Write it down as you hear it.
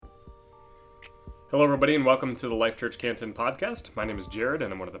Hello, everybody, and welcome to the Life Church Canton podcast. My name is Jared,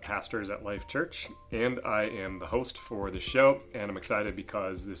 and I'm one of the pastors at Life Church, and I am the host for the show, and I'm excited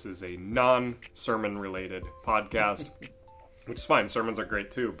because this is a non-sermon related podcast, which is fine. Sermons are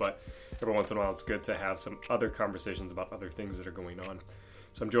great too, but every once in a while it's good to have some other conversations about other things that are going on.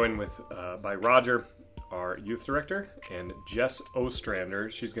 So I'm joined by Roger, our youth director, and Jess Ostrander.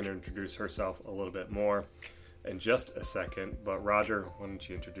 She's going to introduce herself a little bit more in just a second, but Roger, why don't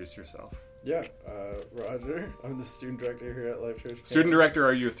you introduce yourself? Yeah, Roger. I'm the student director here at Life Church. Student director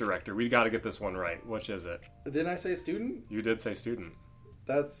or youth director? We got to get this one right. Which is it? Didn't I say student? You did say student.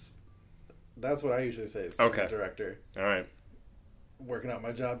 That's what I usually say. Student director. All right. Working out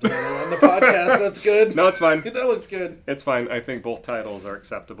my job together on the podcast. That's good. No, it's fine. That looks good. It's fine. I think both titles are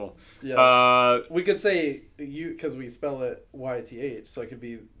acceptable. Yes. We could say you because we spell it YTH, so it could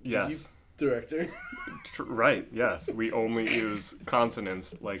be yes. Youth director. Right. Yes. We only use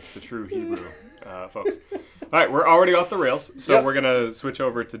consonants like the true Hebrew folks. All right. We're already off the rails, so We're gonna switch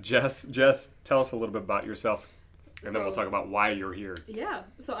over to Jess. Jess, tell us a little bit about yourself, and then we'll talk about why you're here. Yeah.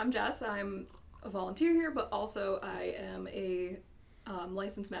 So I'm Jess. I'm a volunteer here, but also I am a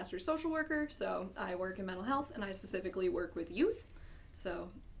licensed master social worker. So I work in mental health, and I specifically work with youth. So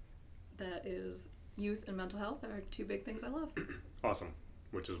that is youth and mental health are two big things I love. Awesome.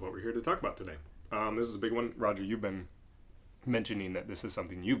 Which is what we're here to talk about today. This is a big one. Roger, you've been mentioning that this is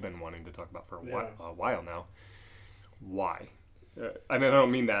something you've been wanting to talk about for a while now. Why? I mean, I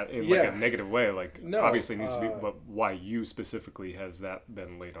don't mean that in like a negative way. Like, no, obviously it needs to be, but why you specifically has that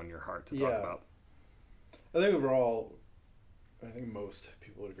been laid on your heart to talk about? I think overall, I think most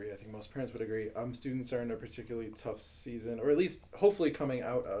people would agree. I think most parents would agree. Students are in a particularly tough season, or at least hopefully coming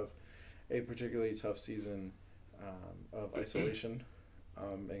out of a particularly tough season of isolation.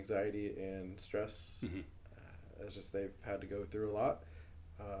 Anxiety and stress. It's just they've had to go through a lot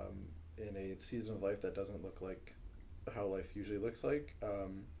in a season of life that doesn't look like how life usually looks like.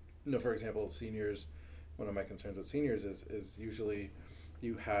 For example, seniors, one of my concerns with seniors is usually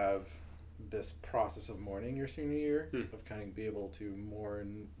you have this process of mourning your senior year, of kind of be able to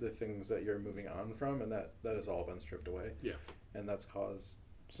mourn the things that you're moving on from, and that has all been stripped away. Yeah. And that's caused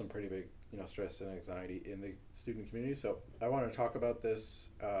some pretty big stress and anxiety in the student community. So I want to talk about this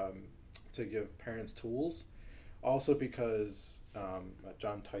to give parents tools. Also because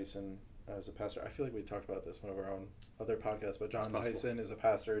John Tyson, as a pastor, I feel like we talked about this in one of our own other podcasts, but John Tyson is a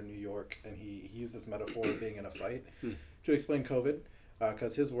pastor in New York, and he used this metaphor of being in a fight to explain COVID,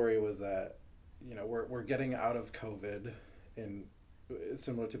 because his worry was that we're getting out of COVID, and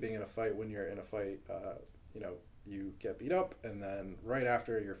similar to being in a fight. When you're in a fight, you get beat up, and then right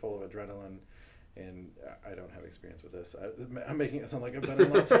after you're full of adrenaline, and I don't have experience with this. I'm making it sound like I've been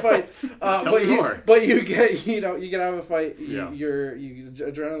in lots of fights. But you get you get out of a fight. Your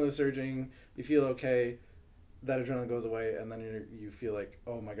adrenaline is surging. You feel okay. That adrenaline goes away, and then you feel like,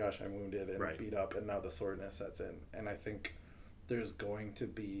 oh my gosh, I'm wounded and beat up, and now the soreness sets in. And I think there's going to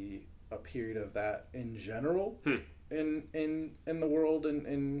be a period of that in general in the world,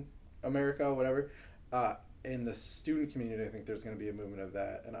 in America, whatever. In the student community, I think there's going to be a movement of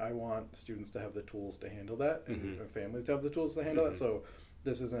that, and I want students to have the tools to handle that, and families to have the tools to handle that. So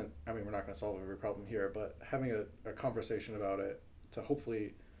this isn't, we're not going to solve every problem here, but having a conversation about it to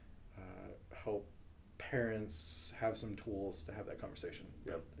hopefully help parents have some tools to have that conversation.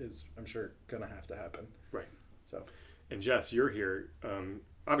 That is, I'm sure, going to have to happen. Right. So, and Jess, you're here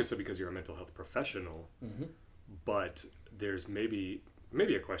obviously because you're a mental health professional, but there's maybe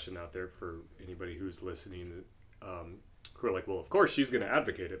a question out there for anybody who's listening, who are like, well, of course she's going to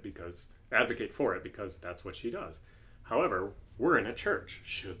advocate for it because that's what she does. However, we're in a church.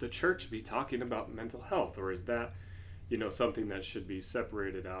 Should the church be talking about mental health, or is that, something that should be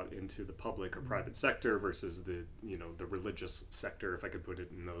separated out into the public or private sector versus the religious sector, if I could put it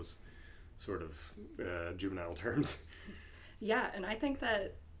in those sort of juvenile terms? Yeah, and I think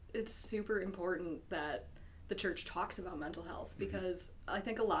that it's super important that the church talks about mental health, because I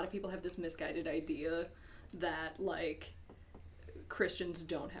think a lot of people have this misguided idea that Christians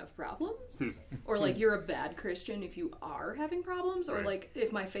don't have problems, or you're a bad Christian if you are having problems, or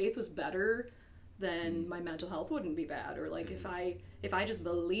if my faith was better, then my mental health wouldn't be bad, or if I just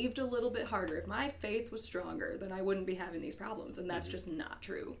believed a little bit harder, if my faith was stronger, then I wouldn't be having these problems, and that's just not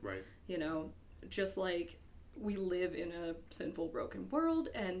true. Right. Just like we live in a sinful, broken world,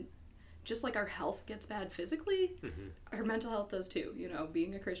 and just like our health gets bad physically, our mental health does too.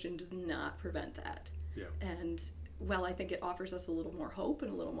 Being a Christian does not prevent that. Yeah. And while I think it offers us a little more hope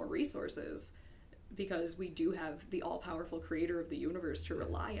and a little more resources, because we do have the all-powerful creator of the universe to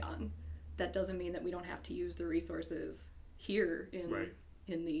rely on, that doesn't mean that we don't have to use the resources here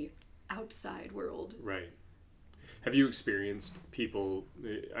in the outside world. Right. Have you experienced people,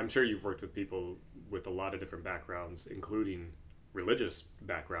 I'm sure you've worked with people with a lot of different backgrounds, including religious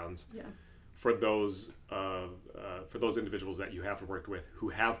backgrounds. Yeah. For those individuals that you have worked with who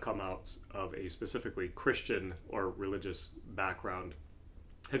have come out of a specifically Christian or religious background,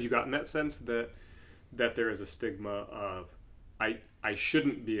 have you gotten that sense that there is a stigma of I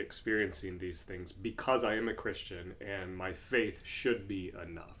shouldn't be experiencing these things because I am a Christian and my faith should be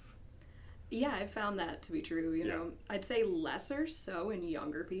enough? Yeah, I found that to be true. You know, I'd say lesser so in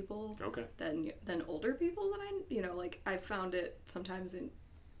younger people than older people. Like I found it sometimes in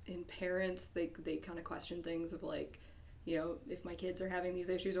parents. They kind of question things of like, you know, if my kids are having these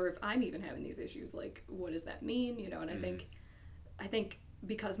issues or if I'm even having these issues, like what does that mean? You know, and I think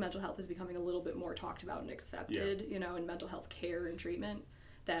because mental health is becoming a little bit more talked about and accepted, you know, in mental health care and treatment,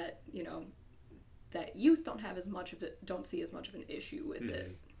 that, you know, that youth don't see as much of an issue with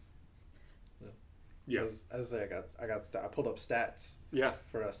it. Yeah. As I pulled up stats. Yeah.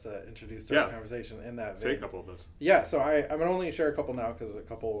 For us to introduce to our conversation in that. Say a couple of those. Yeah. So I'm gonna only share a couple now because a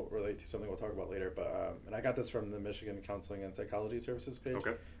couple relate to something we'll talk about later. But and I got this from the Michigan Counseling and Psychology Services page.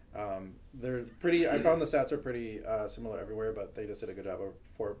 Okay. They're pretty. I found the stats are pretty similar everywhere, but they just did a good job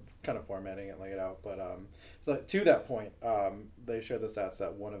of kind of formatting and laying it out. But to that point, they share the stats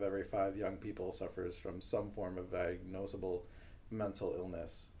that 1 of every 5 young people suffers from some form of diagnosable mental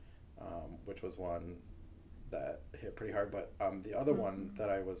illness. Which was one that hit pretty hard. But the other one that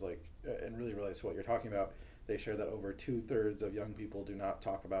I was like, and really relates to what you're talking about, they share that over 2/3 of young people do not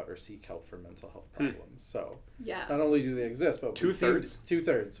talk about or seek help for mental health problems. So not only do they exist, but 2/3?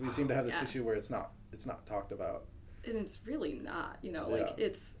 2/3. We seem to have this issue where it's not talked about. And it's really not, you know, like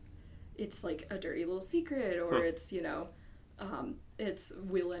it's like a dirty little secret, or it's, you know, it's,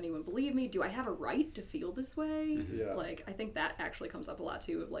 will anyone believe me? Do I have a right to feel this way? Yeah. Like, I think that actually comes up a lot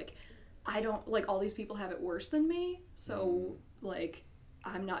too, of like, I don't, like, all these people have it worse than me, so like,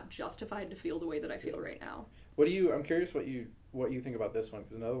 I'm not justified to feel the way that I feel right now. I'm curious what you think about this one,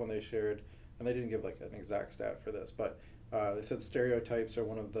 because another one they shared, and they didn't give like an exact stat for this, but they said stereotypes are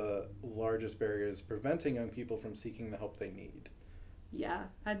one of the largest barriers preventing young people from seeking the help they need. Yeah,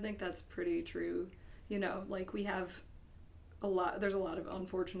 I think that's pretty true. You know, like we have there's a lot of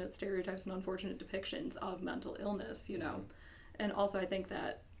unfortunate stereotypes and unfortunate depictions of mental illness, you know. And also I think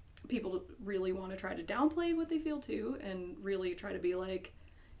that people really want to try to downplay what they feel too, and really try to be like,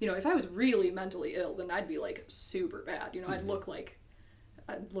 you know, if I was really mentally ill, then I'd be like super bad. You know, I'd look like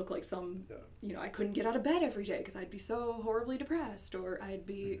some, you know, I couldn't get out of bed every day because I'd be so horribly depressed, or I'd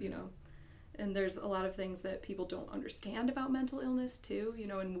be, you know, and there's a lot of things that people don't understand about mental illness too, you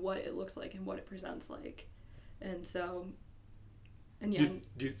know, and what it looks like and what it presents like. And so, and yeah.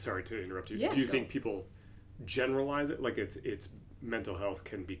 Sorry to interrupt you. Yeah, do you think people generalize it? Like it's mental health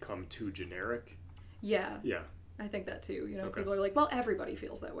can become too generic? Yeah. I think that too. You know, people are like, well, everybody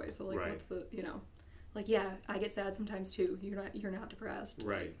feels that way. So like, what's the, you know, like, yeah, I get sad sometimes too. You're not depressed.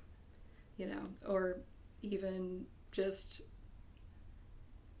 Right. Like, you know, or even just,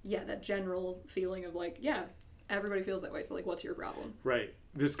 that general feeling of like, yeah, everybody feels that way. So like, what's your problem? Right.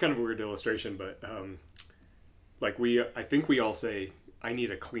 This is kind of a weird illustration, but like I think we all say, I need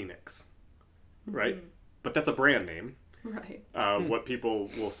a Kleenex, right? But that's a brand name. Right. What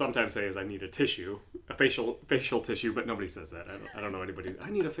people will sometimes say is, I need a tissue, a facial tissue, but nobody says that. I don't know anybody. I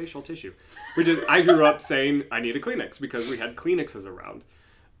need a facial tissue. I grew up saying I need a Kleenex because we had Kleenexes around.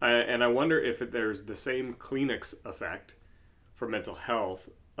 And I wonder if there's the same Kleenex effect for mental health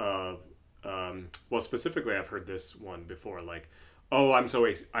of, well, specifically I've heard this one before, like, oh, I'm so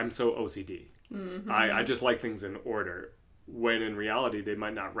OCD. I just like things in order. When in reality, they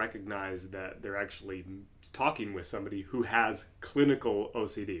might not recognize that they're actually talking with somebody who has clinical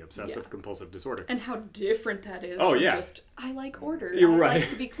OCD, obsessive compulsive disorder. And how different that is from just, I like order, You're I right. like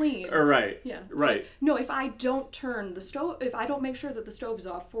to be clean. Right. Yeah. Right. Like, no, if I don't turn the stove, if I don't make sure that the stove is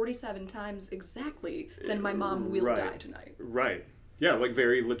off 47 times exactly, then my mom will die tonight. Right. Yeah, like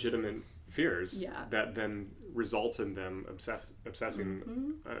very legitimate fears that then results in them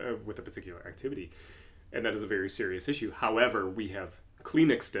obsessing with a particular activity. And that is a very serious issue. However, we have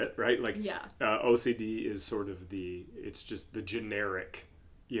Kleenexed it, right? Like OCD is sort of it's just the generic,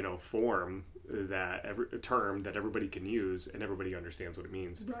 you know, form term that everybody can use and everybody understands what it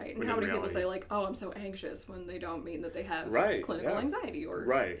means. Right. And how many people say like, oh, I'm so anxious, when they don't mean that they have clinical anxiety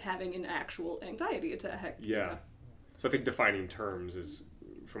or having an actual anxiety attack. Yeah. You know? So I think defining terms is,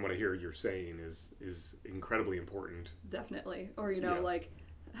 from what I hear you're saying, is incredibly important. Definitely. Or, you know, like,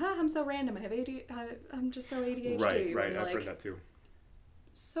 I'm so random. I'm just so ADHD. Right. I've heard that too.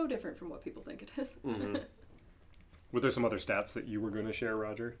 So different from what people think it is. Were there some other stats that you were going to share,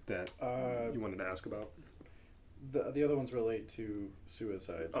 Roger, that you wanted to ask about? The other ones relate to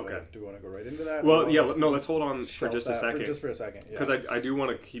suicide. So Okay. do you want to go right into that? Well, yeah, no, let's hold on for just a second. Just for a second, yeah. Because I do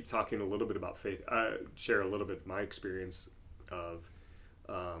want to keep talking a little bit about faith. Share a little bit my experience of,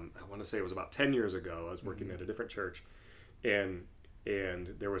 I want to say it was about 10 years ago. I was working at a different church, and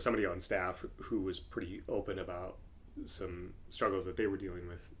there was somebody on staff who was pretty open about some struggles that they were dealing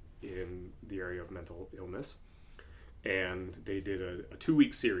with in the area of mental illness. And they did a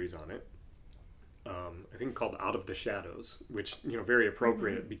 2-week series on it. I think called Out of the Shadows, which, very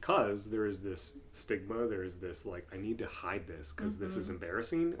appropriate because there is this stigma, there is this like, I need to hide this because this is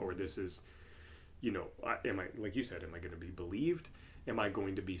embarrassing, or this is, am I, like you said, am I going to be believed? Am I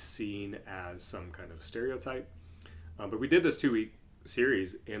going to be seen as some kind of stereotype? But we did this 2-week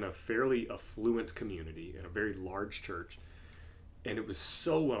series in a fairly affluent community in a very large church, and it was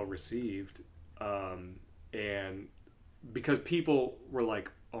so well received. And because people were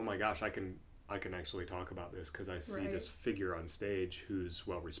like, oh my gosh, I can actually talk about this because I see this figure on stage who's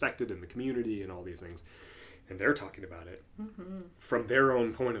well respected in the community and all these things, and they're talking about it from their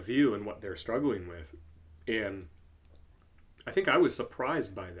own point of view and what they're struggling with. And I think I was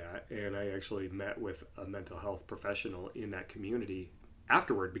surprised by that, and I actually met with a mental health professional in that community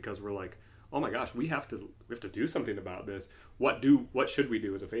afterward because we're like, oh my gosh, we have to do something about this. What should we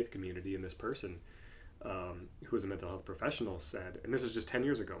do as a faith community? And this person who was a mental health professional said, and this is just 10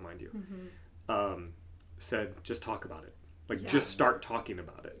 years ago, mind you, said, just talk about it. Like, just start talking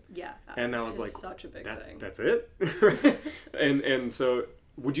about it. Yeah. And I was like, such a big thing. That's it? and so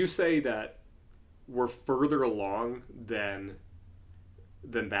would you say that we're further along than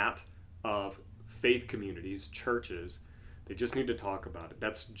that of faith communities, churches? They just need to talk about it.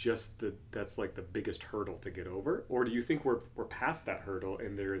 That's like the biggest hurdle to get over? Or do you think we're past that hurdle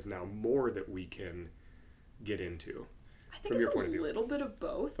and there is now more that we can get into? I think it's a little bit of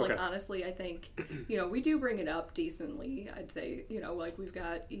both. Okay. Like, honestly, I think, we do bring it up decently. I'd say, like we've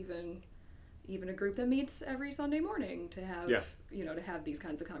got even a group that meets every Sunday morning to have, to have these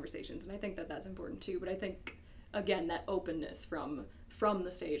kinds of conversations. And I think that that's important too. But I think, again, that openness from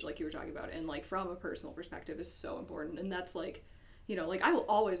the stage, like you were talking about, and like from a personal perspective is so important. And that's like, like I will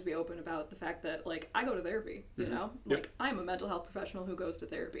always be open about the fact that like I go to therapy, like I'm a mental health professional who goes to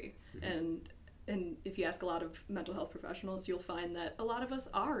therapy. And if you ask a lot of mental health professionals, you'll find that a lot of us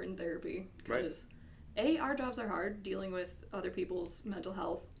are in therapy because our jobs are hard. Dealing with other people's mental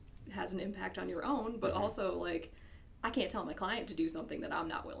health has an impact on your own, but also like I can't tell my client to do something that I'm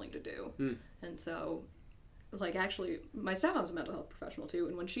not willing to do. And so like actually my stepmom's a mental health professional too,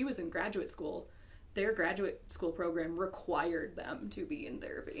 and when she was in graduate school, their graduate school program required them to be in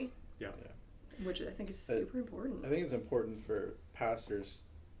therapy. Which I think is super important. I think it's important for pastors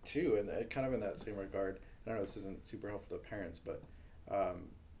too, and kind of in that same regard. I don't know, this isn't super helpful to parents, but I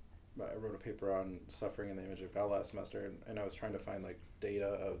wrote a paper on suffering in the image of God last semester, and I was trying to find like data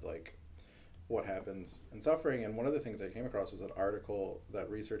of like what happens in suffering, and one of the things I came across was an article that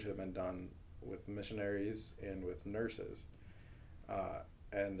research had been done with missionaries and with nurses,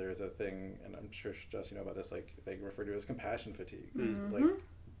 and there's a thing, and I'm sure Jess, you know about this, like they refer to it as compassion fatigue, like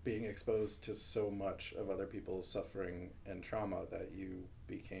being exposed to so much of other people's suffering and trauma that you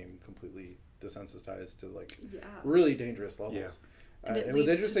became completely desensitized to like really dangerous levels. And it was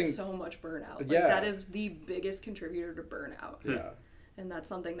leads interesting to so much burnout. Like, that is the biggest contributor to burnout. And that's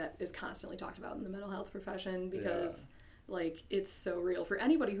something that is constantly talked about in the mental health profession because like it's so real for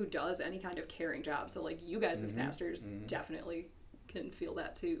anybody who does any kind of caring job. So like you guys as pastors definitely can feel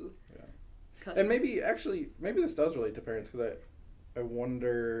that too. And maybe this does relate to parents, because I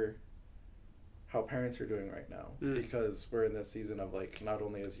wonder how parents are doing right now, because we're in this season of like, not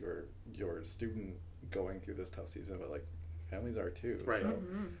only is your student going through this tough season, but like families are too. Right. So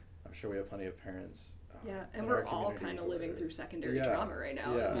I'm sure we have plenty of parents. And we're all kind of living through secondary trauma right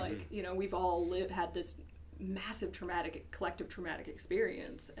now. And like, we've all had this massive collective traumatic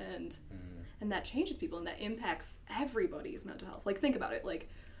experience, and that changes people, and that impacts everybody's mental health. Like, think about it. Like,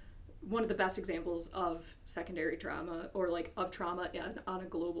 one of the best examples of secondary trauma, or like of trauma on a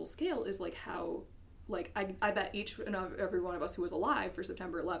global scale, is like how, like I bet each and every one of us who was alive for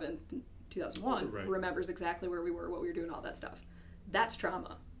September 11th, 2001 remembers exactly where we were, what we were doing, all that stuff. That's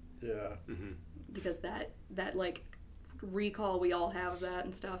trauma. Because that like recall, we all have that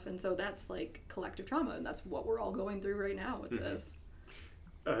and stuff, and so that's like collective trauma, and that's what we're all going through right now with this.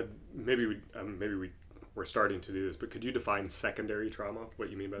 Maybe we're starting to do this, but could you define secondary trauma? What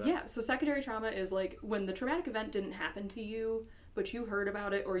you mean by that? Yeah, so secondary trauma is like when the traumatic event didn't happen to you, but you heard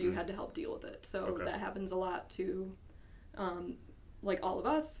about it or you had to help deal with it. So that happens a lot to like all of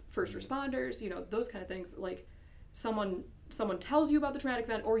us, first responders, those kind of things. Like someone tells you about the traumatic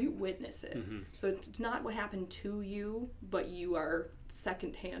event or you witness it. Mm-hmm. So it's not what happened to you, but you are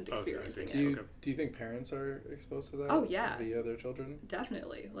secondhand experiencing I it. see. Do you think parents are exposed to that? Oh, yeah. Via their children?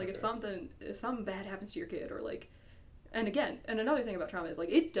 Definitely. Like Okay. if something bad happens to your kid, or like, and again, and another thing about trauma is like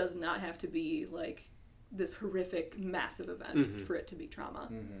it does not have to be like this horrific, massive event Mm-hmm. for it to be trauma.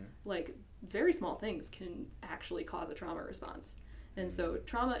 Mm-hmm. Like very small things can actually cause a trauma response. And so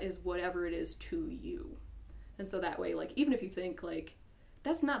trauma is whatever it is to you. And so that way, like, even if you think like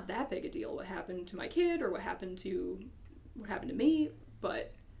that's not that big a deal what happened to my kid or what happened to me,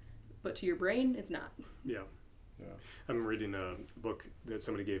 but to your brain it's not. Yeah. Yeah. I'm reading a book that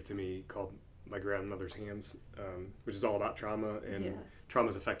somebody gave to me called My Grandmother's Hands, which is all about trauma and Yeah.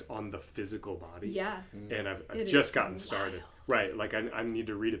 trauma's effect on the physical body. Yeah. And I've It just is gotten started. wild. Right. Like I need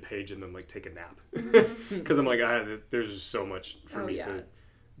to read a page and then like take a nap. Mm-hmm. Because I'm like, there's just so much for Oh, me yeah. to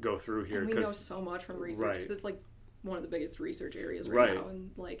go through here. And we know 'Cause- so much from research Right. because it's like one of the biggest research areas right Right. now.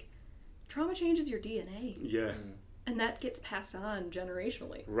 And like trauma changes your DNA, yeah. and that gets passed on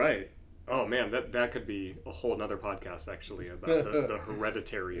generationally. Right. Oh man, that could be a whole nother podcast actually about the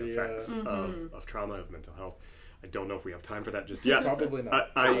hereditary Yeah. effects Mm-hmm. of trauma of mental health. I don't know if we have time for that just yet. Probably not.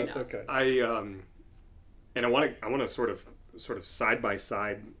 I- That's okay. And I want to sort of side by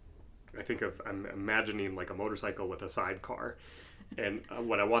side. I'm imagining like a motorcycle with a sidecar, and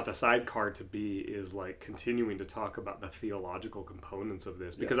what I want the sidecar to be is like continuing to talk about the theological components of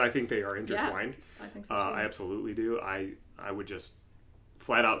this because I think they are intertwined. I think so too. I absolutely do. I would just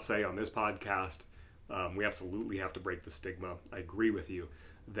flat out say on this podcast, we absolutely have to break the stigma. I agree with you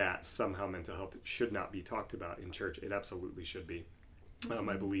that somehow mental health should not be talked about in church. It absolutely should be.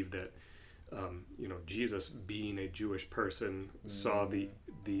 I believe that Jesus, being a Jewish person, saw the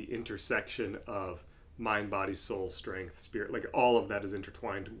intersection of mind, body, soul, strength, spirit. Like all of that is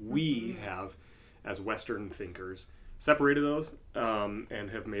intertwined. We have, as Western thinkers, separated those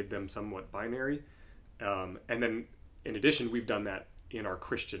and have made them somewhat binary. And then, in addition, we've done that in our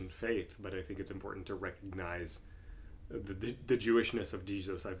Christian faith. But I think it's important to recognize the Jewishness of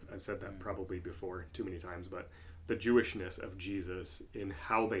Jesus. I've said that probably before too many times, but the Jewishness of Jesus in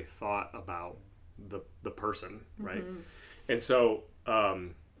how they thought about the person, right? And so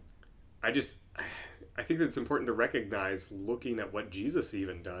I think that it's important to recognize, looking at what Jesus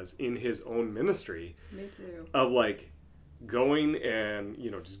even does in his own ministry, Me too. of like going and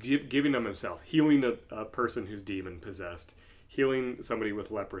just giving them himself, healing a person who's demon possessed, healing somebody with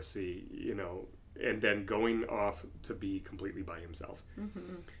leprosy, and then going off to be completely by himself.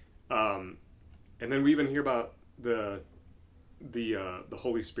 And then we even hear about the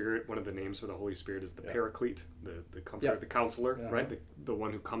Holy Spirit. One of the names for the Holy Spirit is the Paraclete, the comforter, the counselor, right? The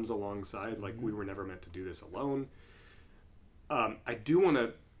one who comes alongside. Like we were never meant to do this alone. I do want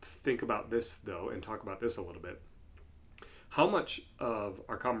to think about this though and talk about this a little bit. How much of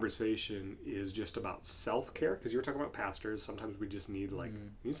our conversation is just about self-care? Because you were talking about pastors. Sometimes we just need we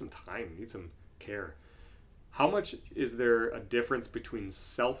need some time, need some care. How much is there a difference between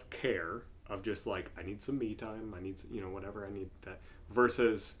self-care of just like, I need some me time, I need, whatever, I need that,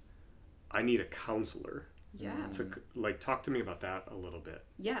 versus I need a counselor? Yeah. So like, talk to me about that a little bit.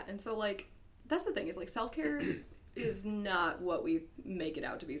 Yeah, and so like that's the thing is like self-care is not what we make it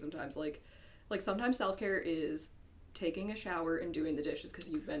out to be sometimes. Like sometimes self-care is taking a shower and doing the dishes because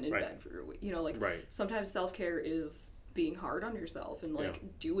you've been in Right. bed for a week. Right. Sometimes self-care is being hard on yourself and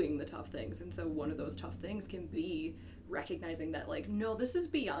doing the tough things. And so one of those tough things can be recognizing that like, no, this is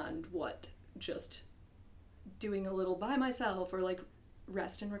beyond what just doing a little by myself or like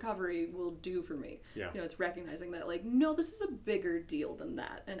rest and recovery will do for me. Yeah. It's recognizing that like, no, this is a bigger deal than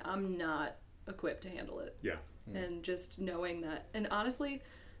that and I'm not equipped to handle it. Yeah. And just knowing that. And honestly,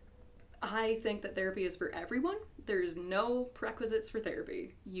 I think that therapy is for everyone. There's no prerequisites for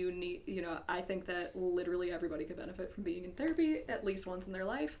therapy. You need, I think that literally everybody could benefit from being in therapy at least once in their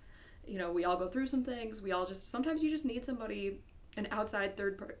life. We all go through some things. We all sometimes you just need somebody, an outside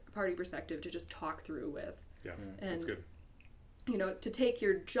third party perspective to just talk through with. Yeah. And, That's good. To take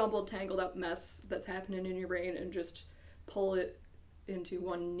your jumbled, tangled up mess that's happening in your brain and just pull it into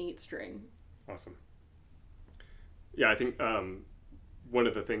one neat string. Awesome. Yeah, I think one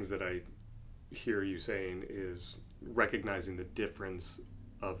of the things that I hear you saying is recognizing the difference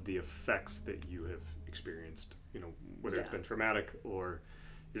of the effects that you have experienced, whether it's been traumatic or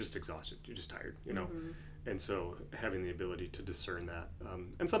you're just exhausted, you're just tired, and so having the ability to discern that.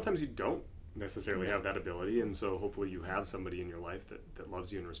 And sometimes you don't necessarily have that ability, and so hopefully you have somebody in your life that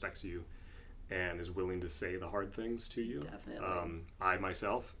loves you and respects you and is willing to say the hard things to you. Definitely. I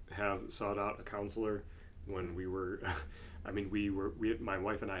myself have sought out a counselor when we were, my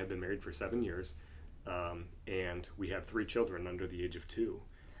wife and I had been married for 7 years, and we had 3 children under the age of 2,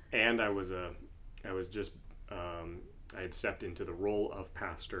 and I had stepped into the role of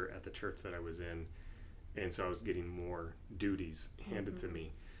pastor at the church that I was in, and so I was getting more duties handed to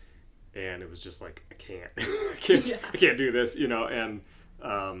me, and it was just like, I can't do this,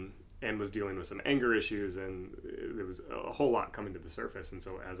 and was dealing with some anger issues, and there was a whole lot coming to the surface. And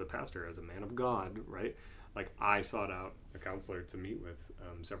so as a pastor, as a man of God, right, like I sought out a counselor to meet with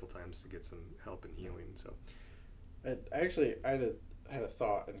several times to get some help and healing. So I had a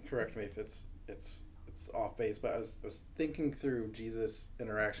thought, and correct me if it's off base, but I was thinking through Jesus'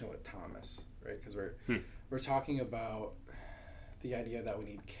 interaction with Thomas, right? Because we're talking about the idea that we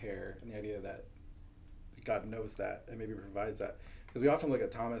need care, and the idea that God knows that and maybe provides that. Because we often look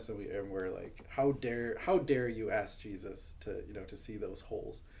at Thomas and we're like, how dare you ask Jesus to see those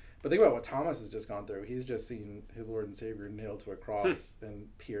holes? But think about what Thomas has just gone through. He's just seen his Lord and Savior nailed to a cross and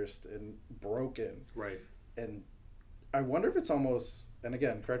pierced and broken. Right. And I wonder if it's almost, and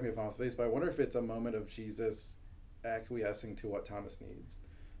again, correct me if I'm off base, but I wonder if it's a moment of Jesus acquiescing to what Thomas needs.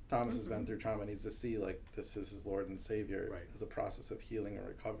 Thomas has been through trauma, needs to see like this is his Lord and Savior as a process of healing and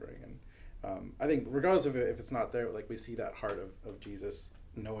recovering. And I think regardless of if it's not there, like we see that heart of Jesus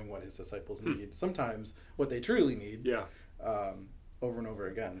knowing what his disciples need, sometimes what they truly need, over and over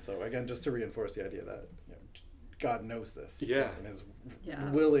again. So again, just to reinforce the idea that God knows this, and is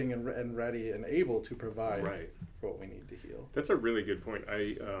willing and ready and able to provide for what we need to heal. That's a really good point.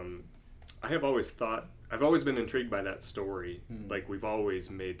 I have always thought, I've always been intrigued by that story. Like, we've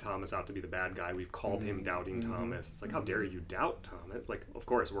always made Thomas out to be the bad guy. We've called him Doubting Thomas. It's like, how dare you doubt Thomas? Like, of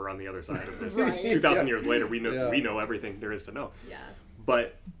course, we're on the other side of this. 2,000 years later, we know everything there is to know. Yeah.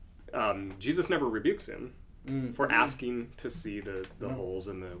 But Jesus never rebukes him for asking to see the holes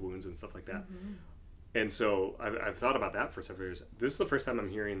and the wounds and stuff like that. And so I've thought about that for several years. This is the first time I'm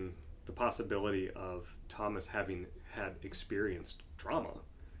hearing the possibility of Thomas having had experienced trauma.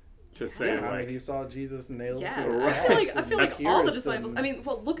 To say, I mean, he saw Jesus nailed to a cross. I feel like all the disciples. I mean,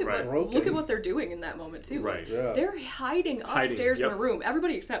 well, look at what they're doing in that moment too. Right. Like, they're hiding upstairs in a room.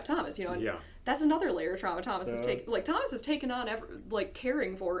 Everybody except Thomas. And that's another layer of trauma. Thomas is taken on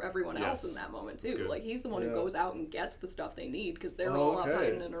caring for everyone else in that moment too. Like, he's the one who goes out and gets the stuff they need because they're all up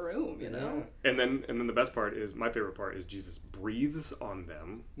hiding in a room. You know. And then the best part is, my favorite part is, Jesus breathes on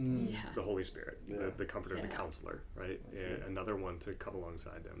them the Holy Spirit, the Comforter, the Counselor, right? Another one to come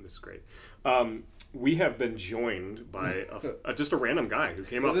alongside them. This is great. We have been joined by just a random guy who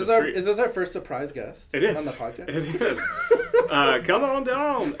came off the street. Is this our first surprise guest? It is on the podcast. It is. Come on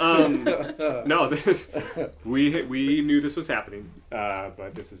down. No, we knew this was happening,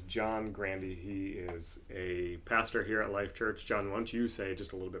 but this is John Grandy. He is a pastor here at Life Church. John, why don't you say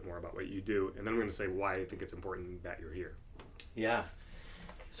just a little bit more about what you do, and then I'm going to say why I think it's important that you're here. Yeah.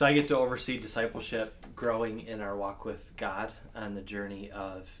 So I get to oversee discipleship, growing in our walk with God on the journey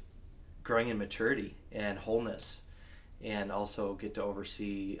of growing in maturity and wholeness, and also get to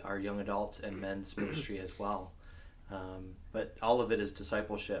oversee our young adults and men's ministry as well. But all of it is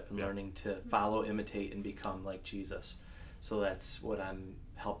discipleship and learning to follow, imitate, and become like Jesus. So that's what I'm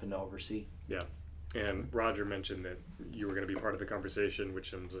helping to oversee. Yeah. And Roger mentioned that you were going to be part of the conversation,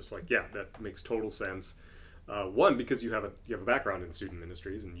 which I'm just like, yeah, that makes total sense. One, because you have a background in student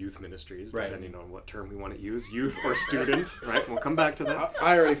ministries and youth ministries, depending on what term we want to use, youth or student, right? We'll come back to that.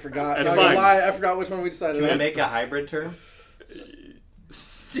 I already forgot. That's fine. I forgot which one we decided on. Can we make a hybrid term?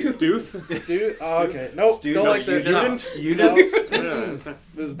 Stooth? Oh, okay. Nope. Don't like that.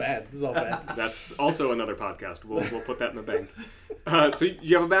 This is bad. This is all bad. That's also another podcast. We'll put that in the bank. So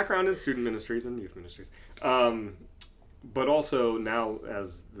you have a background in student ministries and youth ministries. But also now,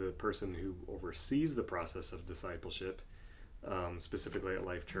 as the person who oversees the process of discipleship, specifically at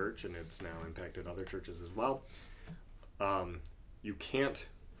Life Church, and it's now impacted other churches as well, you can't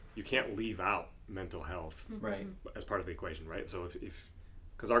leave out mental health as part of the equation, right? So if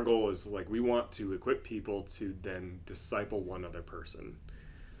because our goal is, like, we want to equip people to then disciple one other person.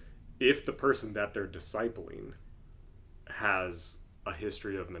 If the person that they're discipling has a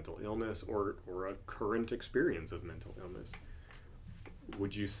history of mental illness or a current experience of mental illness,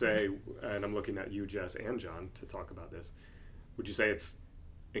 would you say, and I'm looking at you, Jess, and John, to talk about this, would you say it's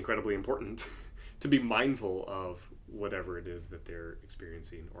incredibly important to be mindful of whatever it is that they're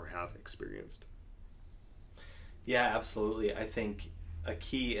experiencing or have experienced? Yeah, absolutely. I think a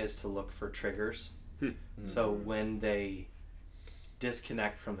key is to look for triggers. So when they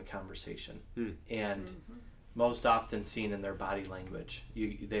disconnect from the conversation, and most often seen in their body language,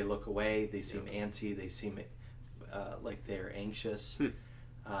 they look away, they seem antsy, they seem like they're anxious,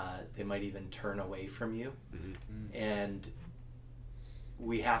 they might even turn away from you. And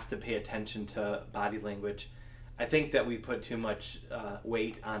we have to pay attention to body language. I think that we put too much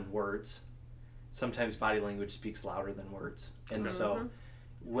weight on words. Sometimes body language speaks louder than words. And so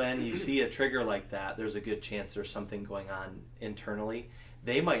when you see a trigger like that, there's a good chance there's something going on internally.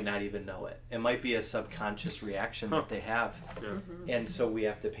 They might not even know it. It might be a subconscious reaction that they have. Yeah. And so we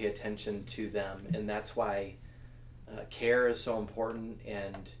have to pay attention to them. And that's why care is so important,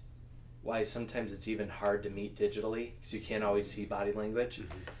 and why sometimes it's even hard to meet digitally, because you can't always see body language.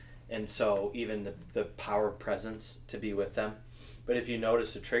 And so even the power of presence to be with them. But if you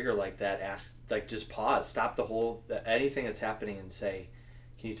notice a trigger like that, just pause, stop anything that's happening and say,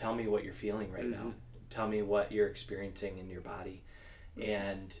 can you tell me what you're feeling right now? Tell me what you're experiencing in your body.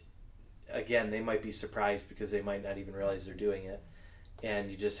 And again, they might be surprised because they might not even realize they're doing it.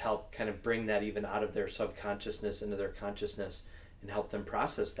 And you just help kind of bring that even out of their subconsciousness into their consciousness and help them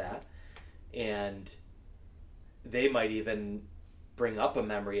process that. And they might even bring up a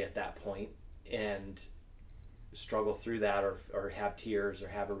memory at that point and struggle through that, or have tears or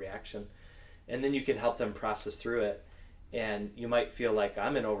have a reaction. And then you can help them process through it. And you might feel like,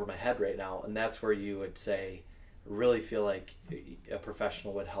 I'm in over my head right now. And that's where you would say, really feel like a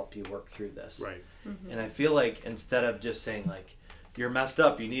professional would help you work through this. Right. And I feel like instead of just saying like, you're messed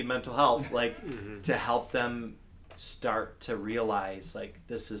up, you need mental health, like to help them start to realize like,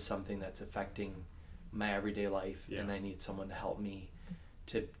 this is something that's affecting my everyday life, and I need someone to help me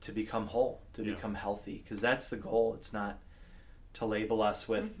to become whole, to become healthy, because that's the goal. It's not to label us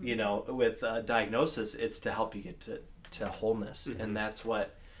with with diagnosis. It's to help you get to wholeness. And that's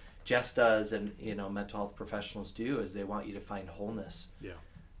what Jess does, and mental health professionals do, is they want you to find wholeness.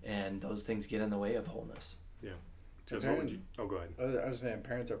 And those things get in the way of wholeness. Jess, what would you? Oh, go ahead. I was saying,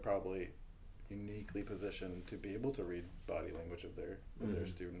 parents are probably uniquely positioned to be able to read body language of their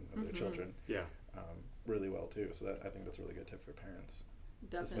student, of their children, really well too. So that, I think that's a really good tip for parents.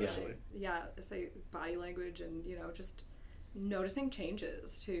 Definitely. Especially. Yeah, say body language, and just noticing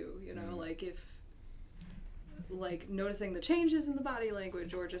changes too. Like if noticing the changes in the body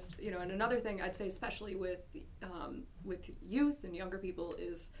language, or just and another thing I'd say, especially with youth and younger people,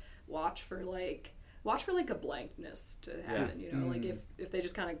 is watch for a blankness to happen. Like if they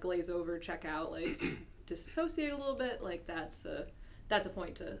just kind of glaze over, check out, like disassociate a little bit, like that's a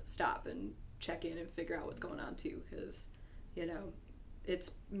point to stop and check in and figure out what's going on too, because it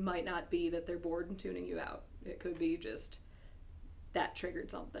might not be that they're bored and tuning you out. It could be just that triggered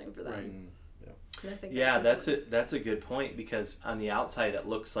something for them. Right. I think that's a good point, because on the outside it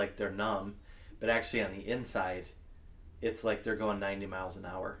looks like they're numb, but actually on the inside it's like they're going 90 miles an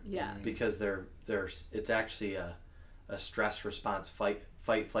hour. Because it's actually a stress response, fight,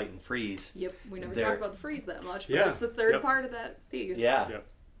 flight, and freeze. We never talk about the freeze that much, but Yeah. it's the third part of that piece.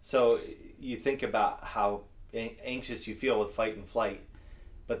 So you think about how anxious you feel with fight and flight,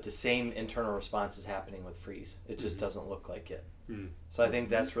 but the same internal response is happening with freeze. It just doesn't look like it. So I think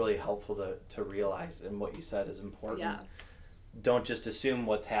that's really helpful to realize, and what you said is important. Don't just assume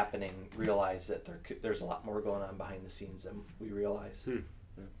what's happening. Realize that there's a lot more going on behind the scenes than we realize.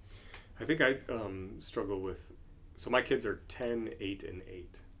 I think I struggle with, so my kids are 10, 8, and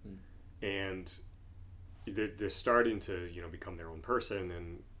 8. And they're starting to become their own person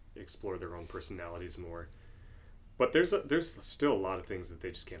and explore their own personalities more. But there's still a lot of things that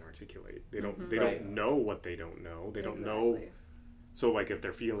they just can't articulate. They don't know what they don't know. They don't know. So like if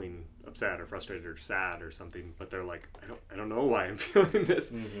they're feeling upset or frustrated or sad or something, but they're like, I don't know why I'm feeling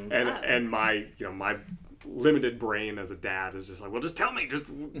this. And my my limited brain as a dad is just like, well, just tell me, just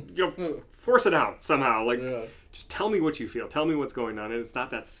force it out somehow. Like just tell me what you feel. Tell me what's going on. And it's not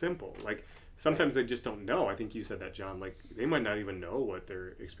that simple. Like sometimes they just don't know. I think you said that, John. Like they might not even know what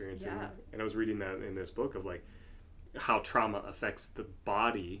they're experiencing. And I was reading that in this book of like how trauma affects the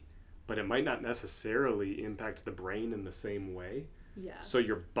body, but it might not necessarily impact the brain in the same way. So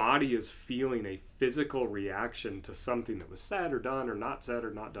your body is feeling a physical reaction to something that was said or done or not said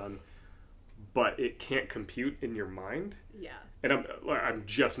or not done, but it can't compute in your mind. And I'm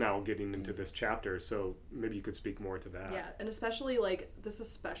just now getting into this chapter, so maybe you could speak more to that. And especially this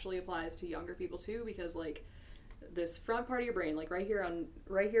especially applies to younger people too, because this front part of your brain, right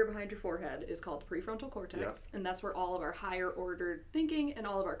here behind your forehead, is called the prefrontal cortex, and that's where all of our higher ordered thinking and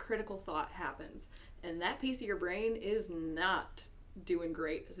all of our critical thought happens. And that piece of your brain is not doing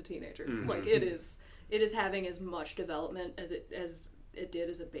great as a teenager. It is having as much development as it did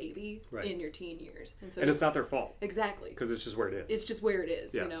as a baby in your teen years. And so it's not their fault. Exactly. Because it's just where it is. It's just where it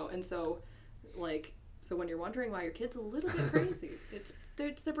is, And so so when you're wondering why your kid's a little bit crazy, it's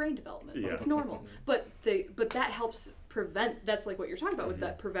their brain development. It's normal. But that helps prevent, that's like what you're talking about with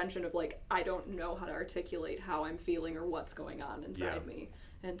that prevention of like, I don't know how to articulate how I'm feeling or what's going on inside me.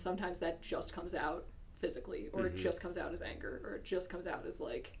 And sometimes that just comes out physically, or it just comes out as anger, or it just comes out as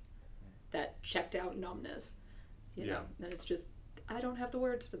like that checked out numbness, you know, and it's just, I don't have the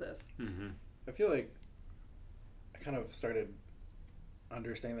words for this. I feel like I kind of started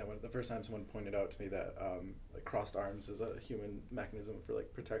understanding that when the first time someone pointed out to me that like crossed arms is a human mechanism for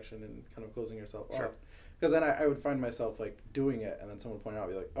like protection and kind of closing yourself off. Because then I would find myself like doing it, and then someone pointed out,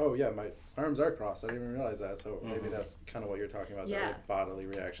 be like, "Oh yeah, my arms are crossed. I didn't even realize that." So maybe that's kind of what you're talking about. That like bodily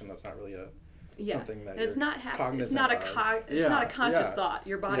reaction. That's not really something that it's not cognizant it's not of. not a conscious thought.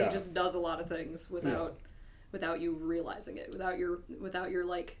 Your body just does a lot of things without you realizing it, without your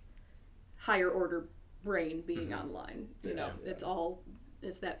like higher order brain being online. You know,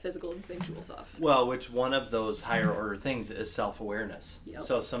 it's that physical instinctual stuff. Well, which one of those higher order things is self-awareness. Yep.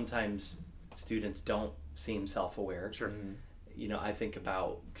 So sometimes students don't seem self-aware. Sure. You know, I think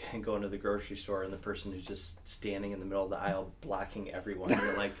about going to the grocery store and the person who's just standing in the middle of the aisle blocking everyone.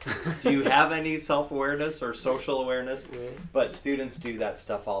 You're like, do you have any self-awareness or social awareness? But students do that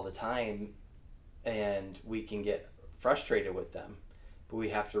stuff all the time, and we can get frustrated with them. But we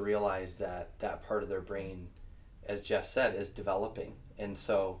have to realize that that part of their brain, as Jess said, is developing. And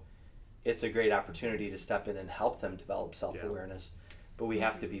so it's a great opportunity to step in and help them develop self-awareness. But we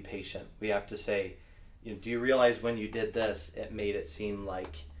have to be patient. We have to say, you know, do you realize when you did this, it made it seem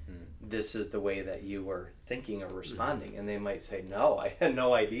like this is the way that you were thinking or responding? And they might say, no, I had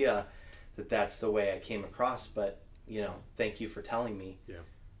no idea that that's the way I came across. But, you know, thank you for telling me. Yeah.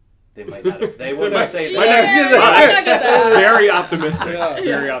 They might not have, they wouldn't say that. Very optimistic.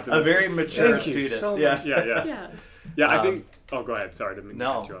 Very optimistic. A very mature Thank you student. So much. Yeah, I think, oh, go ahead. Sorry, didn't mean to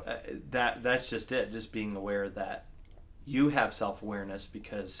cut you off. That's just it. Just being aware that you have self-awareness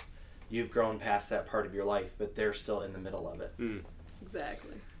because you've grown past that part of your life, but they're still in the middle of it.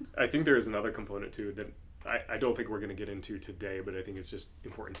 Exactly. I think there is another component too that I don't think we're going to get into today, but I think it's just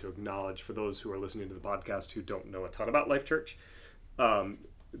important to acknowledge for those who are listening to the podcast who don't know a ton about Life Church.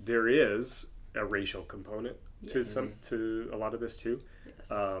 There is a racial component to a lot of this too.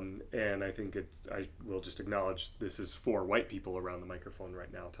 Yes. And I think I will just acknowledge this is for white people around the microphone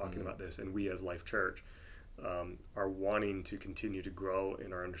right now talking about this, and we as Life Church are wanting to continue to grow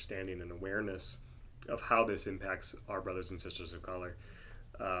in our understanding and awareness of how this impacts our brothers and sisters of color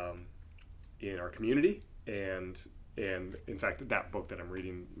in our community. And in fact, that book that I'm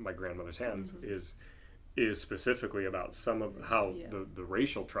reading, My Grandmother's Hands, is specifically about some of how the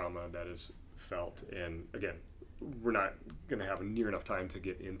racial trauma that is felt. And again, we're not going to have near enough time to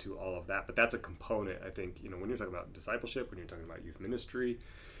get into all of that, but that's a component. I think, you know, when you're talking about discipleship, when you're talking about youth ministry,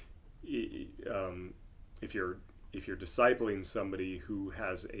 if you're discipling somebody who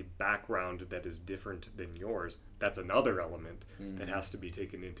has a background that is different than yours, that's another element that has to be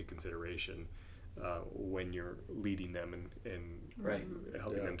taken into consideration when you're leading them and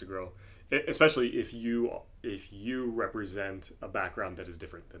helping them to grow. Especially if you represent a background that is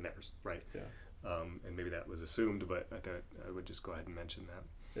different than theirs, right? Yeah. And maybe that was assumed, but I thought I would just go ahead and mention that.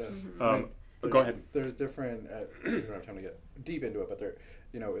 Yeah. Go ahead. There's different. We don't have time to get deep into it, but there,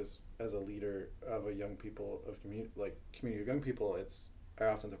 you know, as a leader of a young people of community of young people, I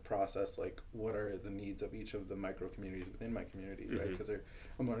often have to process like what are the needs of each of the micro communities within my community, right? Because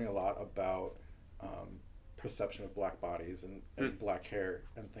I'm learning a lot about perception of black bodies and black hair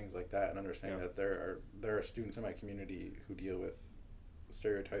and things like that, and understanding that there are students in my community who deal with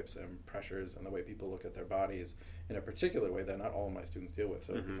stereotypes and pressures and the way people look at their bodies in a particular way that not all of my students deal with.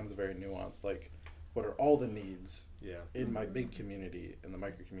 So it becomes very nuanced, like what are all the needs in my big community and the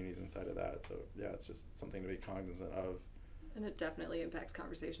micro communities inside of that. So it's just something to be cognizant of. And it definitely impacts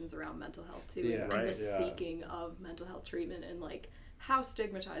conversations around mental health too, and the seeking of mental health treatment, and like how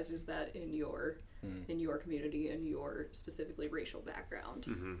stigmatized is that in your community and your specifically racial background.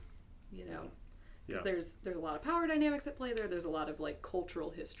 You know, because there's a lot of power dynamics at play there. There's a lot of like cultural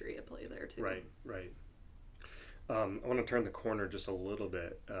history at play there too. Right. I want to turn the corner just a little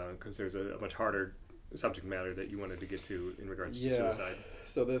bit because there's a much harder subject matter that you wanted to get to in regards to suicide.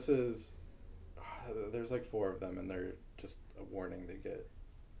 So this is there's like 4 of them, and they're just a warning.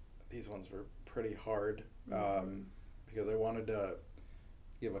 These ones were pretty hard because I wanted to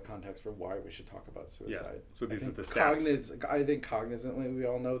give a context for why we should talk about suicide. Yeah. So these are the stats. I think cognizantly we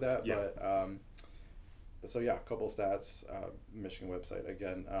all know that, but a couple stats. Michigan website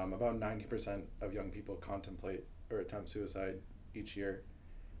again. About 90% of young people contemplate or attempt suicide each year.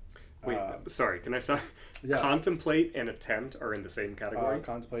 Wait, sorry. Can I say contemplate and attempt are in the same category?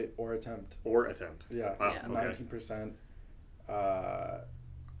 Contemplate or attempt. Yeah. Wow. 19%.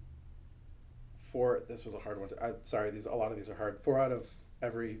 this was a hard one. A lot of these are hard. 4 out of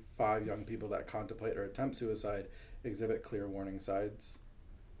every 5 young people that contemplate or attempt suicide exhibit clear warning signs.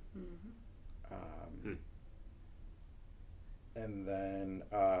 And then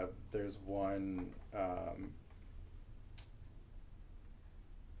there's one.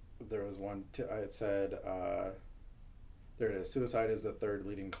 There was one. It said. There it is. Suicide is the 3rd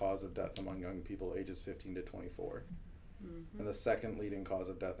leading cause of death among young people ages 15 to 24, and the 2nd leading cause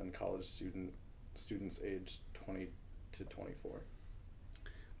of death in college students aged 20 to 24.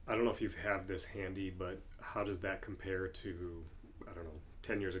 I don't know if you have this handy, but how does that compare to, I don't know,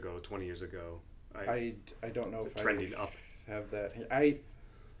 10 years ago, 20 years ago? I don't know if trending up. Have that.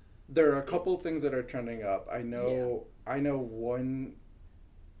 There are a couple things that are trending up. I know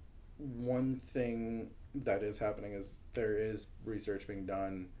one thing that is happening is there is research being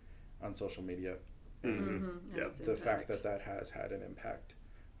done on social media. Yeah. The fact that has had an impact,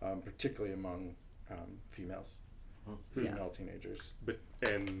 particularly among females. Female teenagers.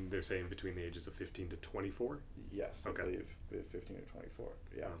 And they're saying between the ages of 15 to 24? Yes, okay. I believe 15 to 24.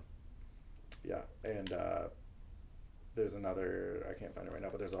 Yeah. Yeah, and there's another, I can't find it right now,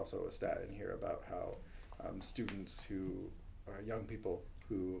 but there's also a stat in here about how students who are young people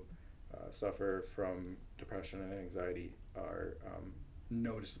who suffer from depression and anxiety are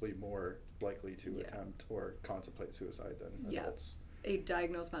noticeably more likely to attempt or contemplate suicide than adults. A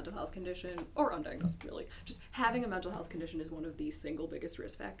diagnosed mental health condition, or undiagnosed really, just having a mental health condition is one of the single biggest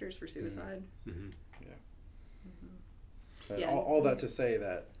risk factors for suicide. All that to say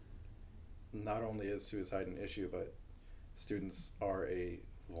that not only is suicide an issue, but students are a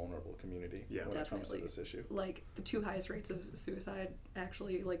vulnerable community when it comes to this issue. Like, the 2 highest rates of suicide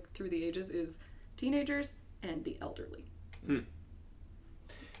actually, like, through the ages is teenagers and the elderly.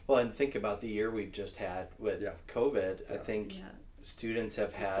 Well, and think about the year we've just had with COVID. I think students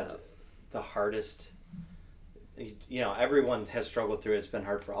have had the hardest, everyone has struggled through it. It's been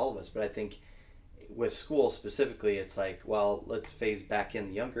hard for all of us, but I think with school specifically, it's like, well, let's phase back in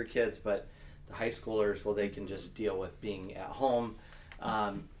the younger kids, but the high schoolers, well, they can just deal with being at home.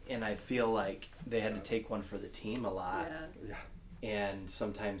 And I feel like they had to take one for the team a lot. And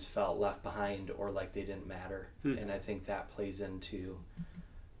sometimes felt left behind or like they didn't matter. And I think that plays into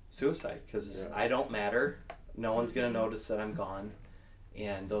suicide because I don't matter. No one's going to notice that I'm gone.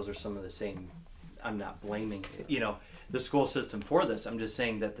 And those are some of the same, I'm not blaming, the school system for this. I'm just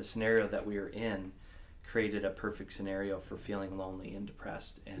saying that the scenario that we were in created a perfect scenario for feeling lonely and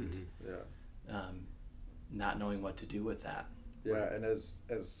depressed and not knowing what to do with that. Yeah, and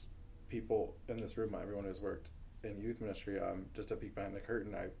as people in this room, everyone who's worked in youth ministry, just a peek behind the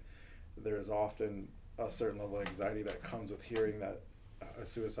curtain, there is often a certain level of anxiety that comes with hearing that a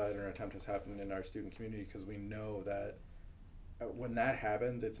suicide or an attempt has happened in our student community, because we know that when that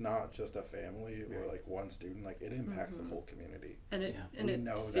happens, it's not just a family or like one student, like it impacts the whole community. And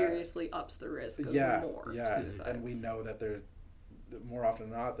it seriously ups the risk of more suicides. And we know that there, more often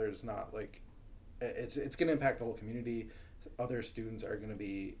than not, there's not like, it's going to impact the whole community. Other students are going to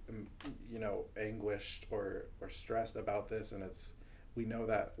be, anguished or stressed about this, and we know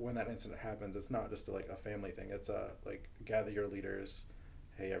that when that incident happens, it's not just like a family thing. It's like gather your leaders.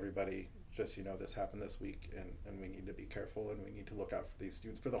 Hey, everybody, just this happened this week, and we need to be careful, and we need to look out for these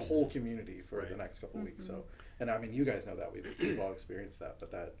students, for the whole community, for the next couple of weeks. So, and I mean, you guys know that we've all experienced that,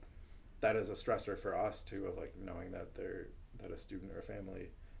 but that is a stressor for us too, of like knowing that a student or a family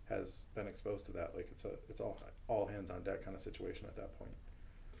has been exposed to that. Like it's all hands on deck kind of situation at that point.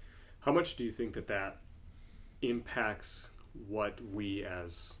 How much do you think that impacts what we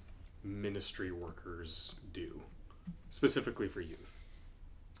as ministry workers do, specifically for youth?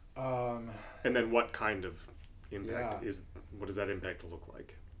 And then what kind of impact what does that impact look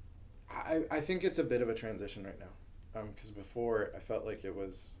like? I think it's a bit of a transition right now, because before I felt like it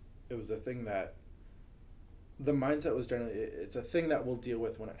was a thing that the mindset was generally, it's a thing that we'll deal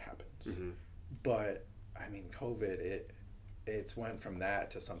with when it happens. But I mean, COVID, it's went from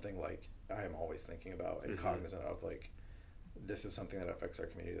that to something like I am always thinking about and cognizant of, like, this is something that affects our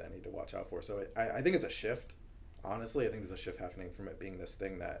community that I need to watch out for. So I think it's a shift. Honestly, I think there's a shift happening from it being this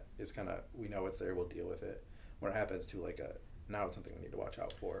thing that is kind of, we know it's there, we'll deal with it, when it happens to like now it's something we need to watch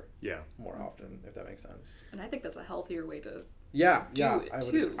out for more often, if that makes sense. And I think that's a healthier way to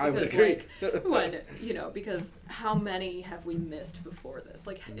I would agree. Because how many have we missed before this?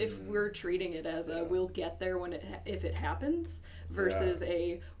 Like, if we're treating it as we'll get there if it happens, versus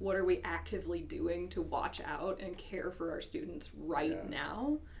what are we actively doing to watch out and care for our students right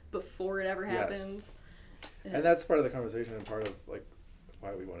now before it ever happens. And that's part of the conversation, and part of like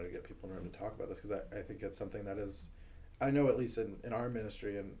why we wanted to get people in the room to talk about this, because I think it's something that is I know at least in our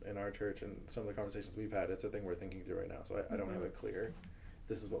ministry and in our church and some of the conversations we've had, it's a thing we're thinking through right now. So I don't have a clear,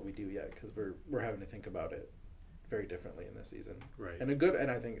 this is what we do yet, because we're having to think about it very differently in this season. Right.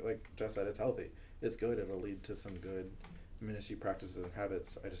 And I think, like Jess said, it's healthy. It's good. It'll lead to some good ministry practices and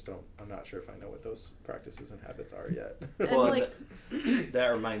habits. I'm not sure if I know what those practices and habits are yet. Well, that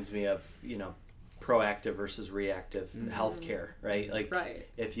reminds me of, proactive versus reactive healthcare, right? Like,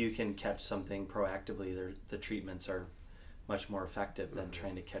 if you can catch something proactively, the treatments are much more effective than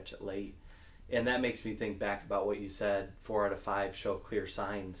trying to catch it late. And that makes me think back about what you said, 4 out of 5 show clear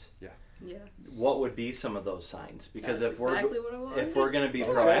signs. Yeah. What would be some of those signs? Because that's exactly what I wanted. if we're going to be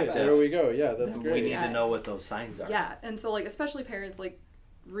proactive, there we go. Yeah, that's then great. we need to know what those signs are. Yeah, and so like especially parents, like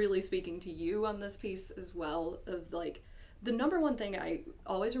really speaking to you on this piece as well, of like the number one thing I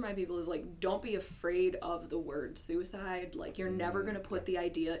always remind people is like, don't be afraid of the word suicide. Like you're never going to put the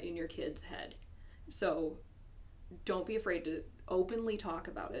idea in your kid's head. So don't be afraid to openly talk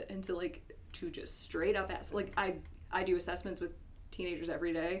about it and to just straight up ask. Like I do assessments with teenagers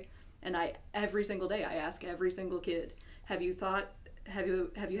every day, and every single day I ask every single kid, have you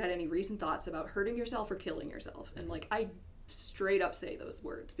had any recent thoughts about hurting yourself or killing yourself? And like I straight up say those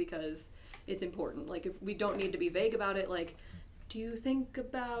words because it's important. Like if we don't need to be vague about it, like, do you think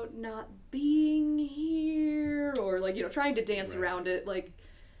about not being here, or like trying to dance around it, like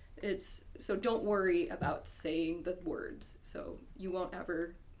so don't worry about saying the words, so you won't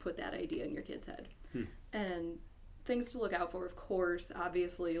ever put that idea in your kid's head. And things to look out for, of course,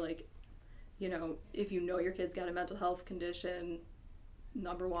 obviously, like if your kid's got a mental health condition,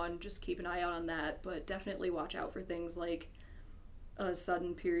 number one, just keep an eye out on that, but definitely watch out for things like a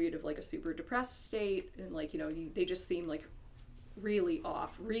sudden period of like a super depressed state, and like they just seem like really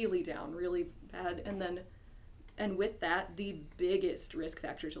off, really down, really bad. And with that, the biggest risk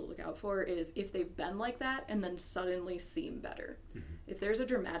factor to look out for is if they've been like that and then suddenly seem better. If there's a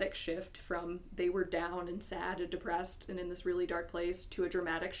dramatic shift from they were down and sad and depressed and in this really dark place to a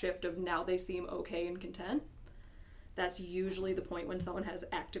dramatic shift of now they seem okay and content, that's usually the point when someone has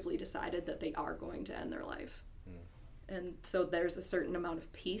actively decided that they are going to end their life. And so there's a certain amount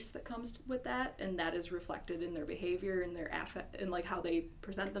of peace that comes with that, and that is reflected in their behavior and their and like how they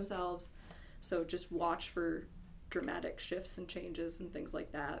present themselves. So just watch for dramatic shifts and changes and things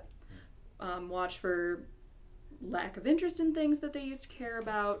like that. Watch for lack of interest in things that they used to care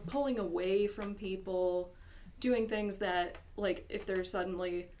about, pulling away from people, doing things that, like, if they're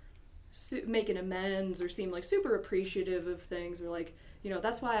suddenly making amends or seem like super appreciative of things, or like,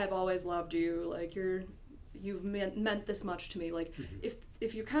 that's why I've always loved you, like you've meant this much to me. Like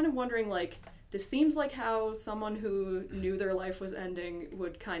if you're kind of wondering, like, this seems like how someone who knew their life was ending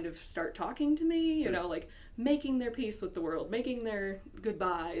would kind of start talking to me, like making their peace with the world, making their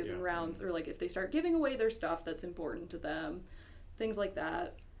goodbyes and rounds, or like if they start giving away their stuff that's important to them, things like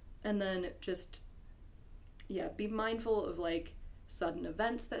that. And then just, be mindful of like sudden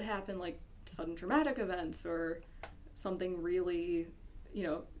events that happen, like sudden traumatic events, or something really,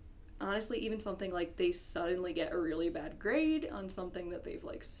 honestly, even something like they suddenly get a really bad grade on something that they've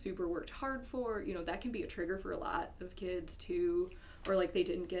like super worked hard for, that can be a trigger for a lot of kids too. Or like they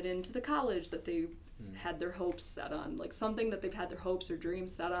didn't get into the college that they had their hopes set on, like something that they've had their hopes or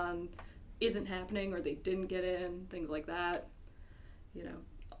dreams set on isn't happening, or they didn't get in, things like that.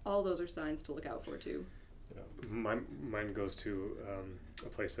 All those are signs to look out for too. Mine goes to a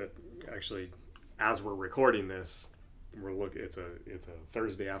place that actually, as we're recording this, it's a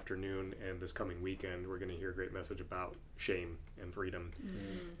Thursday afternoon, and this coming weekend we're going to hear a great message about shame and freedom.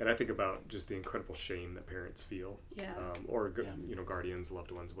 And I think about just the incredible shame that parents feel, or guardians,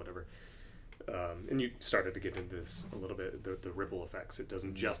 loved ones, whatever. And you started to get into this a little bit, the ripple effects. It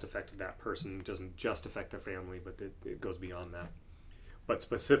doesn't just affect that person, it doesn't just affect their family, but it goes beyond that. But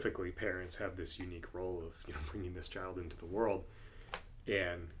specifically, parents have this unique role of bringing this child into the world,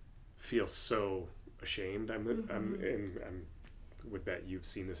 and feel so ashamed. I would bet you've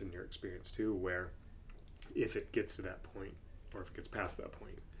seen this in your experience too, where if it gets to that point, or if it gets past that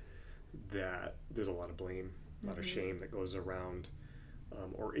point, that there's a lot of blame, a lot of shame that goes around,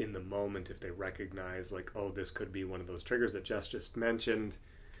 or in the moment, if they recognize like, oh, this could be one of those triggers that Jess just mentioned.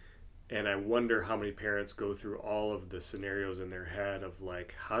 And I wonder how many parents go through all of the scenarios in their head of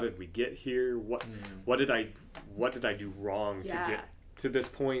like, how did we get here? What did I do wrong to get to this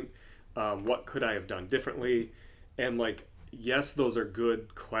point? What could I have done differently? And like, yes, those are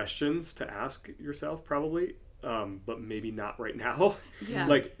good questions to ask yourself probably, but maybe not right now.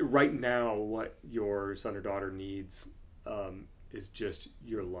 Like right now, what your son or daughter needs is just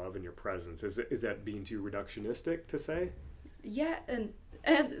your love and your presence. Is that being too reductionistic to say? Yeah, and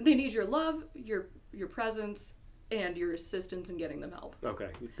they need your love, your presence, and your assistance in getting them help. Okay,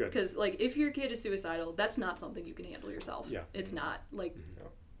 good. Because, like, if your kid is suicidal, that's not something you can handle yourself. Yeah. It's not. Like,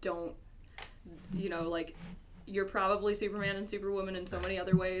 don't, you know, like, you're probably Superman and Superwoman in so many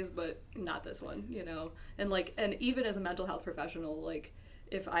other ways, but not this one, you know? And, like, and even as a mental health professional, like,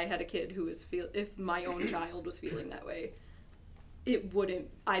 if I had a kid who was if my own child was feeling that way,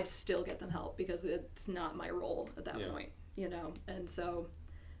 I'd still get them help because it's not my role at that point, you know? And so,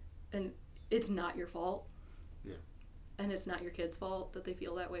 and it's not your fault. Yeah. And it's not your kid's fault that they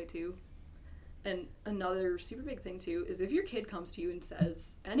feel that way too. And another super big thing too is if your kid comes to you and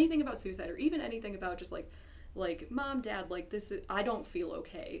says anything about suicide or even anything about just like mom, dad, like I don't feel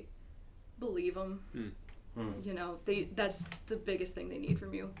okay, believe them. You know, that's the biggest thing they need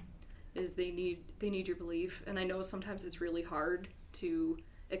from you is they need your belief. And I know sometimes it's really hard to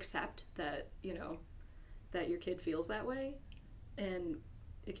accept that, you know, that your kid feels that way, and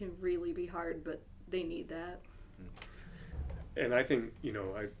it can really be hard, but they need that. And I think, you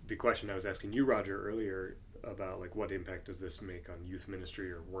know, the question I was asking you, Roger, earlier about like what impact does this make on youth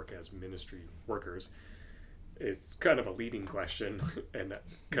ministry or work as ministry workers, it's kind of a leading question, and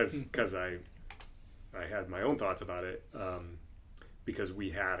because I had my own thoughts about it, because we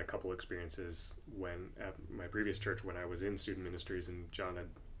had a couple experiences when at my previous church when I was in student ministries, and John, I'd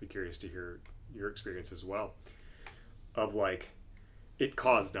be curious to hear your experience as well, of like it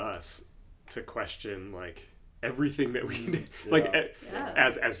caused us to question like everything that we did, like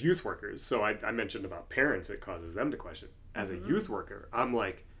as youth workers. So I mentioned about parents, it causes them to question. As a youth worker, I'm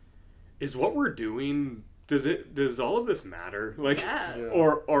like, is what we're doing, does all of this matter? Like,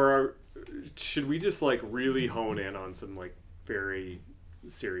 or should we just like really hone in on some like very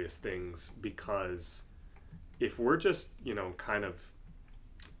serious things? Because if we're just, you know, kind of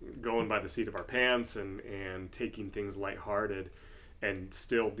going by the seat of our pants and taking things lighthearted, and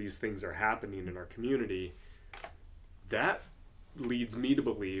still these things are happening in our community, that leads me to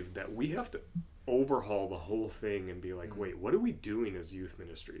believe that we have to overhaul the whole thing and be like, wait, what are we doing as youth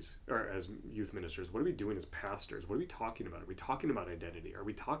ministries or as youth ministers? What are we doing as pastors? What are we talking about? Are we talking about identity? Are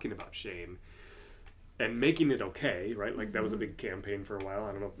we talking about shame? And making it okay, right? Like that was a big campaign for a while.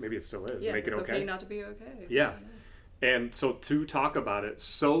 I don't know, maybe it still is. Yeah, Make it it's okay. okay not to be okay. Yeah. And so to talk about it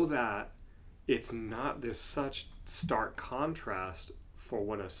so that it's not this such stark contrast for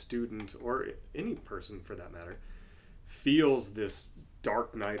when a student or any person for that matter feels this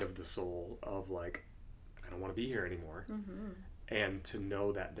dark night of the soul of like, I don't want to be here anymore. And to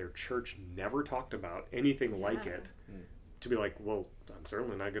know that their church never talked about anything like it, to be like, well, I'm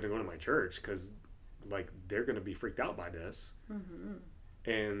certainly not going to go to my church because like they're going to be freaked out by this.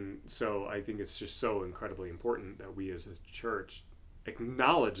 And so I think it's just so incredibly important that we as a church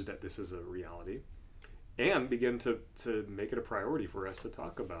acknowledge that this is a reality and begin to make it a priority for us to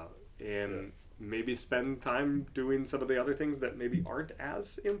talk about, and maybe spend time doing some of the other things that maybe aren't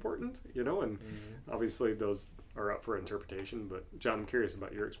as important, you know, and obviously those are up for interpretation. But John, I'm curious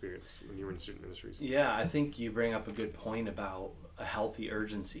about your experience when you were in student ministries. Yeah, I think you bring up a good point about a healthy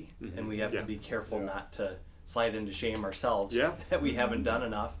urgency, and we have to be careful not to slide into shame ourselves that we haven't done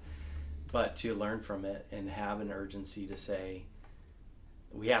enough, but to learn from it and have an urgency to say,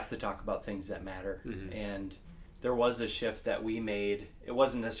 we have to talk about things that matter. And there was a shift that we made. It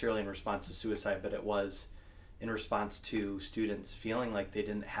wasn't necessarily in response to suicide, but it was in response to students feeling like they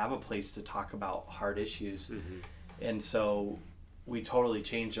didn't have a place to talk about hard issues. And so we totally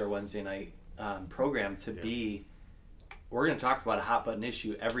changed our Wednesday night program to be, we're going to talk about a hot button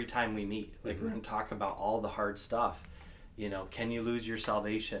issue every time we meet. Like we're going to talk about all the hard stuff. You know, can you lose your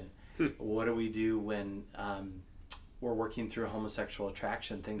salvation? What do we do when we're working through homosexual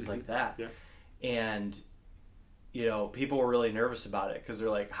attraction, things like that. And, you know, people were really nervous about it because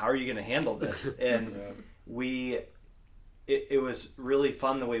they're like, how are you going to handle this? And it was really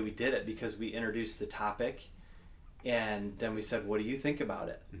fun the way we did it, because we introduced the topic and then we said, what do you think about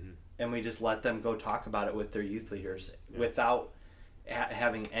it? And we just let them go talk about it with their youth leaders without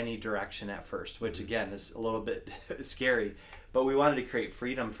having any direction at first, which again is a little bit scary. But we wanted to create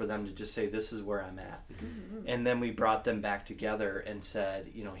freedom for them to just say, this is where I'm at. And then we brought them back together and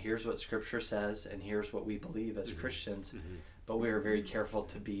said, you know, here's what Scripture says and here's what we believe as Christians. But we were very careful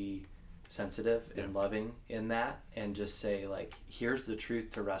to be sensitive and loving in that, and just say, like, here's the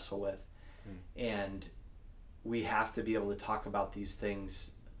truth to wrestle with. And we have to be able to talk about these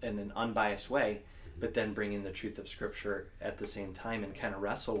things in an unbiased way, but then bring in the truth of Scripture at the same time and kind of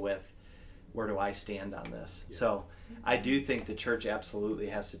wrestle with, where do I stand on this? So I do think the church absolutely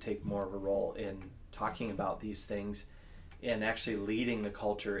has to take more of a role in talking about these things and actually leading the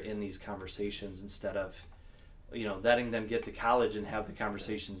culture in these conversations, instead of, you know, letting them get to college and have the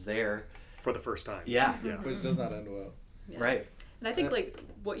conversations there for the first time. Yeah. Yeah. Which does not end well. Yeah. Right. And I think like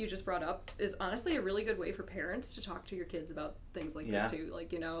what you just brought up is honestly a really good way for parents to talk to your kids about things like Yeah. this too.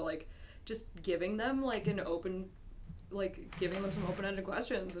 Like, you know, like just giving them like an open, like giving them some open-ended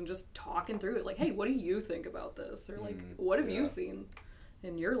questions and just talking through it. Like, hey, what do you think about this? Or like, what have you seen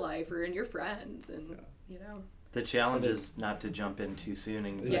in your life or in your friends? And, you know. The challenge is not to jump in too soon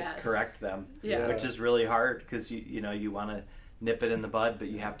and Yes. correct them, Yeah. which is really hard because you know you want to nip it in the bud, but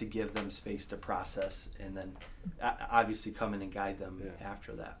you have to give them space to process and then obviously come in and guide them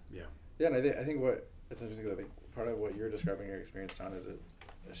after that. Yeah. Yeah, and I think what it's interesting. I think part of what you're describing your experience on is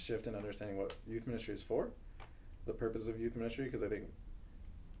a shift in understanding what youth ministry is for, the purpose of youth ministry. Because I think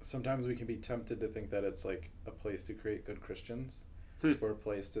sometimes we can be tempted to think that it's like a place to create good Christians or a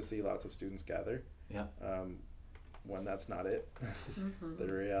place to see lots of students gather. Yeah. When that's not it. The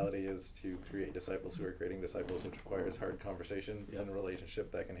reality is to create disciples who are creating disciples, which requires hard conversation and a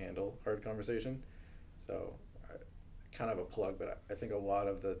relationship that can handle hard conversation. So, kind of a plug, but I think a lot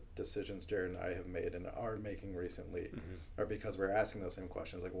of the decisions Jared and I have made and are making recently are because we're asking those same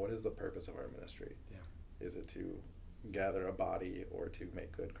questions. Like, what is the purpose of our ministry? Yeah. Is it to gather a body or to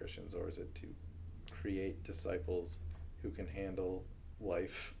make good Christians, or is it to create disciples who can handle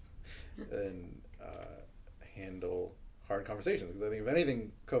life and handle hard conversations? Because I think if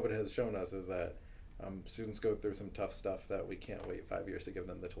anything COVID has shown us is that students go through some tough stuff that we can't wait 5 years to give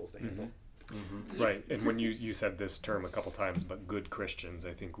them the tools to handle. Right. And when you said this term a couple times, but good Christians,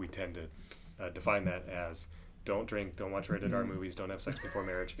 I think we tend to define that as don't drink, don't watch rated R movies, don't have sex before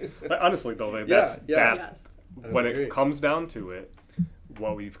marriage. But honestly, though, that's Yes. when it comes down to it,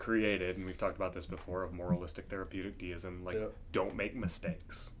 what we've created, and we've talked about this before, of moralistic therapeutic deism, like don't make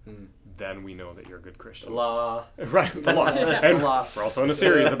mistakes. Then we know that you're a good Christian. Law. Right, the law. And we're also in a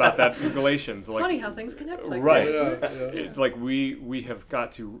series about that in Galatians. Like, Funny how things connect like right. this. It, like we have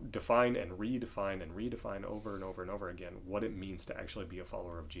got to define and redefine over and over and over again what it means to actually be a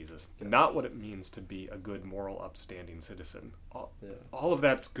follower of Jesus, not what it means to be a good, moral, upstanding citizen. All of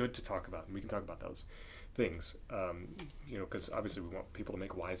that's good to talk about, and we can talk about those things, you know, because obviously we want people to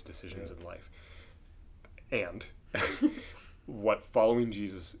make wise decisions in life. And what following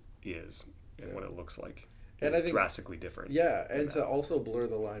Jesus is and what it looks like is, I think, drastically different. Yeah, and to also blur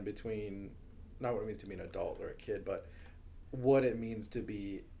the line between not what it means to be an adult or a kid, but what it means to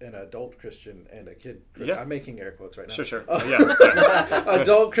be an adult Christian and a kid Christian. I'm making air quotes right now. Sure.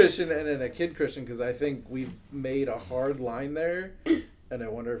 Adult Christian and a kid Christian, because I think we've made a hard line there. And I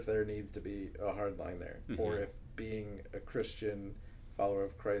wonder if there needs to be a hard line there, or if being a Christian follower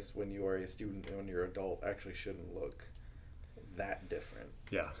of Christ when you are a student and when you're an adult actually shouldn't look that different.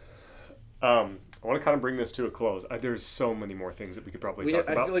 Yeah. I want to kind of bring this to a close. There's so many more things that we could probably talk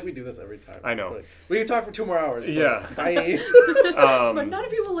about. I feel like we do this every time. I know. Like, we can talk for 2 more hours. Yeah. Bye. But none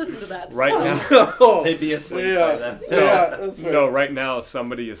of you will listen to that. Right so. now. They'd be asleep by then. That's right. No, right now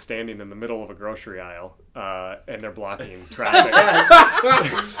somebody is standing in the middle of a grocery aisle and they're blocking traffic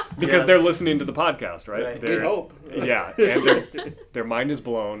because they're listening to the podcast, right? We hope. Yeah, and their mind is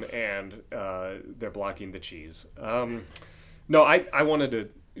blown and they're blocking the cheese. No, I wanted to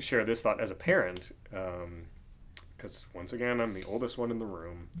share this thought as a parent, because once again I'm the oldest one in the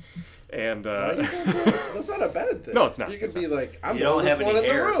room, and that's not a bad thing. No, it's not. You can be like, I'm You the don't oldest have one any in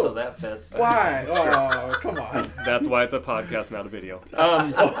the hair, room. so that fits. Why? Oh, come on. that's why it's a podcast, not a video.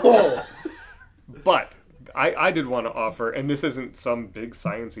 Oh. But I did want to offer, and this isn't some big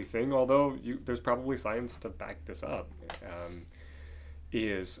sciencey thing, although there's probably science to back this up,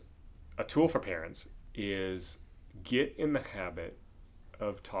 is a tool for parents is get in the habit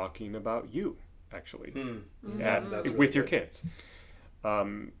of talking about you, actually, with your kids.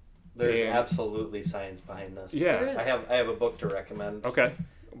 There's absolutely science behind this. Yeah. I have a book to recommend. Okay.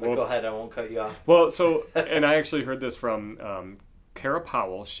 But go ahead, I won't cut you off. Well, so, and I actually heard this from Kara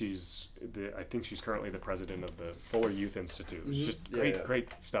Powell. I think she's currently the president of the Fuller Youth Institute. It's just great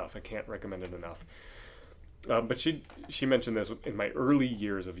stuff. I can't recommend it enough. But she mentioned this in my early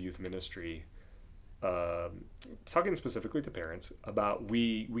years of youth ministry, talking specifically to parents about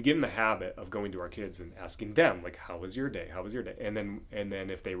we get in the habit of going to our kids and asking them, like, how was your day, and then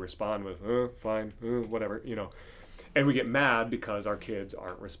if they respond with fine, whatever, you know, and we get mad because our kids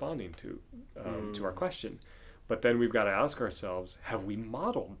aren't responding to our question. But then we've got to ask ourselves, have we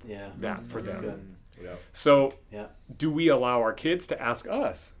modeled that for them? Good. Yeah. So do we allow our kids to ask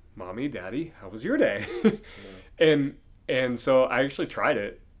us, Mommy, Daddy, how was your day? and so I actually tried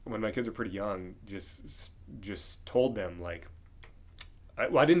it when my kids were pretty young. Just told them, like,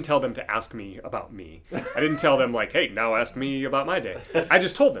 I didn't tell them to ask me about me. I didn't tell them, like, hey, now ask me about my day. I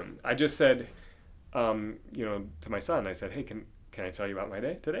just told them. I just said, you know, to my son, I said, hey, can I tell you about my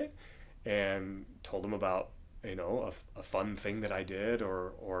day today? and told them about, you know, a fun thing that I did,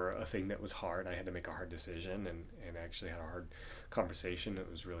 or a thing that was hard. I had to make a hard decision, and actually had a hard conversation. It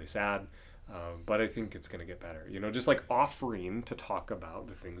was really sad. But I think it's going to get better, you know, just like offering to talk about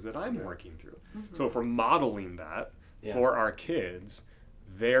the things that I'm working through. So if we're modeling that for our kids,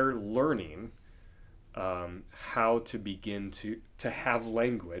 they're learning how to begin to have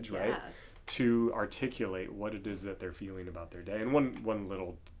language, right? To articulate what it is that they're feeling about their day. And one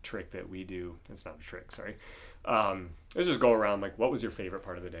little trick that we do, it's not a trick, sorry, let's just go around like, what was your favorite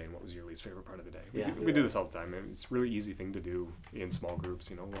part of the day and what was your least favorite part of the day? We do this all the time, and it's a really easy thing to do in small groups,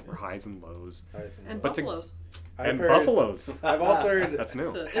 you know, what were highs and lows. And buffaloes. Buffaloes. I've also heard that's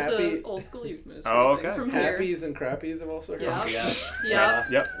new. It's an old school youth ministry. Oh, okay. From here. Happies and crappies I've also heard.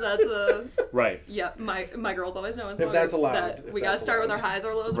 Yep. That's a right. Yeah, my girls always know. If that's allowed. That we gotta start with our highs,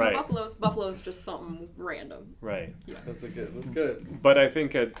 our lows, right. and our buffaloes. Buffaloes just something random. Right. Yeah. That's good. But I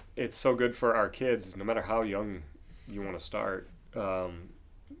think it's so good for our kids, no matter how young you want to start,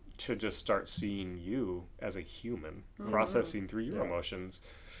 to just start seeing you as a human, processing through your emotions,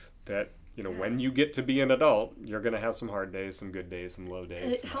 that, you know, when you get to be an adult, you're going to have some hard days, some good days, some low days.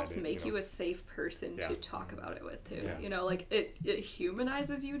 And it helps make you a safe person to talk about it with, too. You know, like, it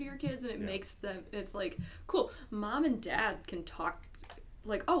humanizes you to your kids, and it makes them, it's like, cool, mom and dad can talk,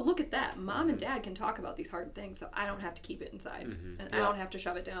 like, oh, look at that. Mom and dad can talk about these hard things, so I don't have to keep it inside. And I don't have to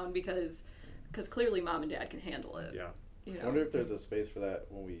shove it down because clearly mom and dad can handle it. Yeah. You know? I wonder if there's a space for that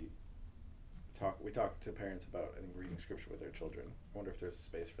when we talk to parents about, I think, reading scripture with their children. I wonder if there's a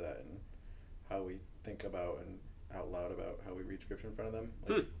space for that in how we think about and out loud about how we read scripture in front of them.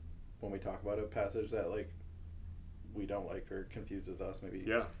 Like, when we talk about a passage that, like, we don't like or confuses us, maybe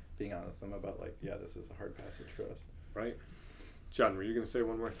being honest with them about, like, this is a hard passage for us. Right. John, were you going to say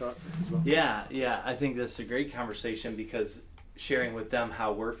one more thought as well? Yeah. I think that's a great conversation, because sharing with them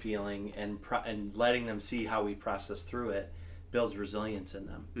how we're feeling and letting them see how we process through it builds resilience in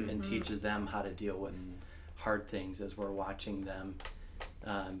them and teaches them how to deal with hard things as we're watching them.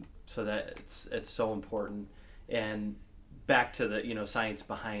 So that it's so important. And back to the, you know, science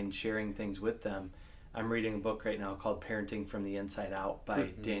behind sharing things with them. I'm reading a book right now called Parenting from the Inside Out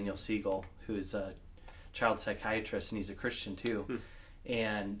by Daniel Siegel, who's a child psychiatrist, and he's a Christian too.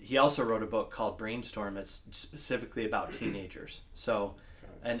 And he also wrote a book called Brainstorm. It's specifically about teenagers. So,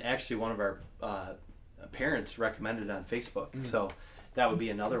 and actually one of our parents recommended it on Facebook. So that would be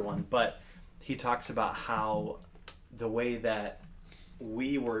another one. But he talks about how the way that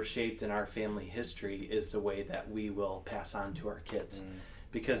we were shaped in our family history is the way that we will pass on to our kids.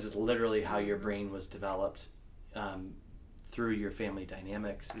 Because it's literally how your brain was developed through your family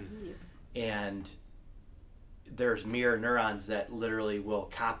dynamics. And there's mirror neurons that literally will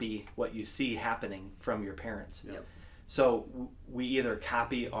copy what you see happening from your parents. So we either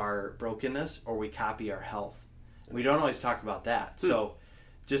copy our brokenness or we copy our health. We don't always talk about that. So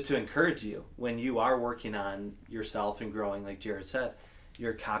just to encourage you, when you are working on yourself and growing, like Jared said,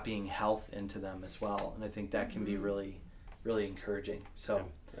 you're copying health into them as well. And I think that can be really, really encouraging. So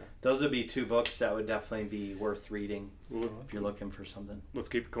those would be two books that would definitely be worth reading if you're looking for something. Let's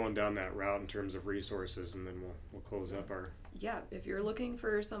keep going down that route in terms of resources, and then we'll close up our... Yeah, if you're looking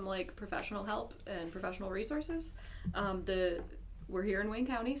for some, like, professional help and professional resources, we're here in Wayne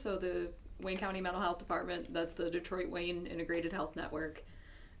County, so the Wayne County Mental Health Department, that's the Detroit Wayne Integrated Health Network.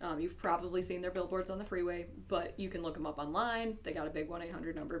 You've probably seen their billboards on the freeway, but you can look them up online. They got a big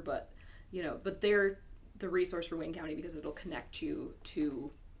 1-800 number, but they're the resource for Wayne County, because it'll connect you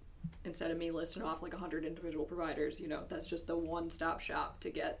to, instead of me listing off like 100 individual providers, that's just the one-stop shop to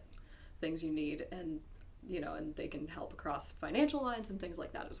get things you need, and and they can help across financial lines and things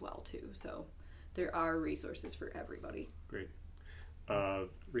like that as well too. So there are resources for everybody. Great.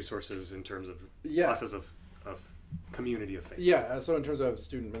 Resources in terms of process of community of faith. Yeah, so in terms of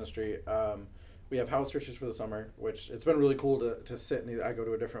student ministry, we have house churches for the summer, which it's been really cool to sit in. I go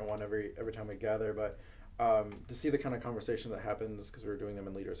to a different one every time we gather, but to see the kind of conversation that happens, because we're doing them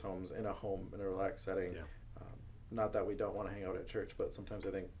in leaders' homes, in a relaxed setting. Not that we don't want to hang out at church, but sometimes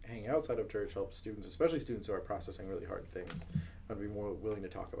I think hanging outside of church helps students, especially students who are processing really hard things, and be more willing to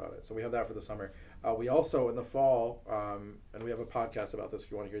talk about it. So we have that for the summer. We also, in the fall, and we have a podcast about this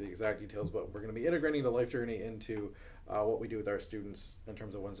if you want to hear the exact details, but we're going to be integrating the life journey into what we do with our students in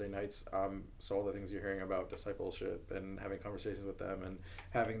terms of Wednesday nights. So all the things you're hearing about discipleship and having conversations with them and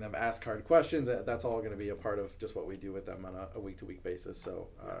having them ask hard questions, that's all going to be a part of just what we do with them on a week-to-week basis. So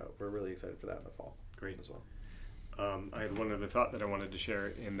we're really excited for that in the fall. Great. As well. I had one other thought that I wanted to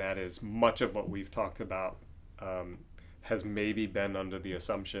share, and that is much of what we've talked about has maybe been under the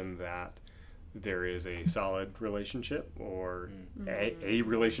assumption that there is a solid relationship or a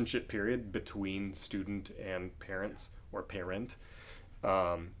relationship period between student and parents or parent.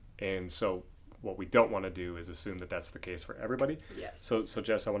 And so what we don't want to do is assume that that's the case for everybody. Yes. So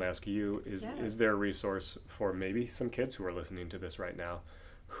Jess, I want to ask you, is there a resource for maybe some kids who are listening to this right now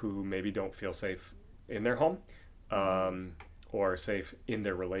who maybe don't feel safe in their home or safe in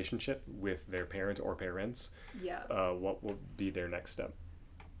their relationship with their parent or parents? Yeah. What will be their next step?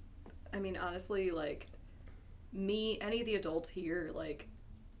 I mean, honestly, like, any of the adults here, like,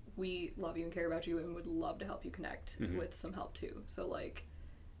 we love you and care about you and would love to help you connect with some help too. So, like,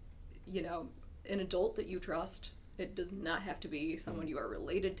 you know, an adult that you trust, it does not have to be someone you are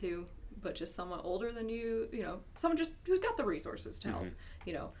related to, but just someone older than you, you know, someone just who's got the resources to help,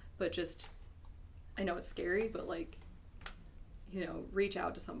 you know, but just, I know it's scary, but, like, you know, reach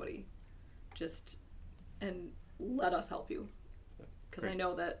out to somebody just, and let us help you. Because I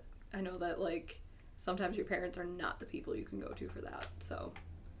know that, like, sometimes your parents are not the people you can go to for that. So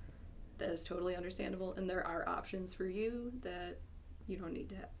that is totally understandable. And there are options for you that you don't need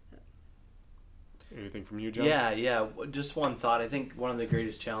to have that. Anything from you, John? Yeah. Just one thought. I think one of the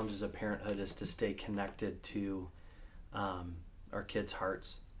greatest challenges of parenthood is to stay connected to our kids'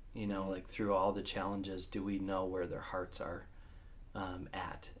 hearts. You know, like, through all the challenges, do we know where their hearts are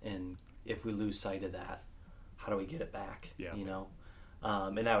at? And if we lose sight of that, how do we get it back? Yeah. You know?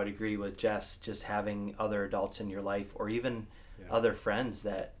 And I would agree with Jess, just having other adults in your life or even other friends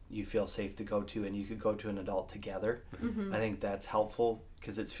that you feel safe to go to and you could go to an adult together. I think that's helpful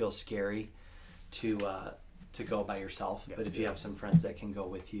because it feels scary to go by yourself. But if you have some friends that can go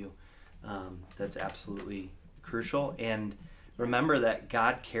with you, that's absolutely crucial. And remember that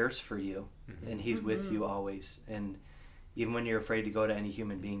God cares for you and He's with you always. And even when you're afraid to go to any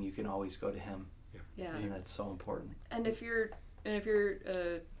human being, you can always go to Him. Yeah. And that's so important. And if you're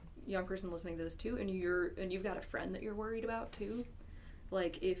a young person listening to this too, and you've got a friend that you're worried about too,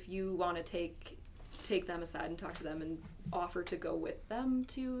 like, if you want to take them aside and talk to them and offer to go with them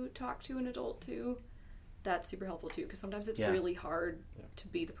to talk to an adult too, that's super helpful too, because sometimes it's really hard to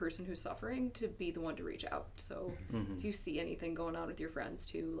be the person who's suffering, to be the one to reach out. So if you see anything going on with your friends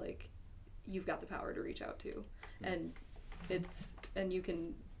too, like, you've got the power to reach out to, and you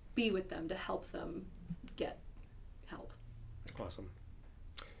can be with them to help them get help. Awesome.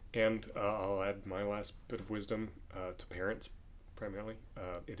 And I'll add my last bit of wisdom to parents, primarily.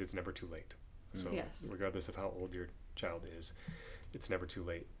 It is never too late. So regardless of how old your child is, it's never too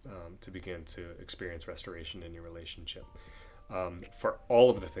late to begin to experience restoration in your relationship. For all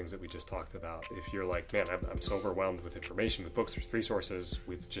of the things that we just talked about, if you're like, man, I'm so overwhelmed with information, with books, with resources,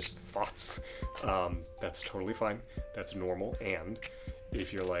 with just thoughts, that's totally fine. That's normal. And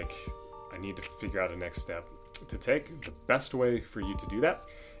if you're like, I need to figure out a next step to take, the best way for you to do that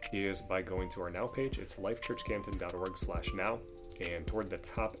is by going to our Now page. It's lifechurchcanton.org/now. And toward the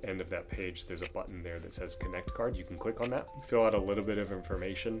top end of that page, there's a button there that says Connect Card. You can click on that, fill out a little bit of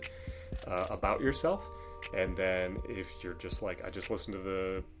information about yourself. And then if you're just like, I just listened to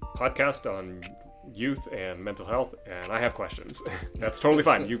the podcast on youth and mental health and I have questions, that's totally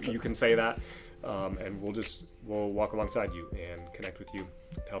fine. You can say that. And we'll walk alongside you and connect with you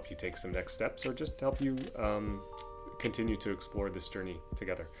to help you take some next steps, or just to help you continue to explore this journey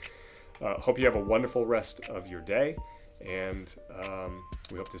together. Hope you have a wonderful rest of your day, and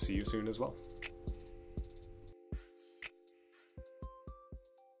we hope to see you soon as well.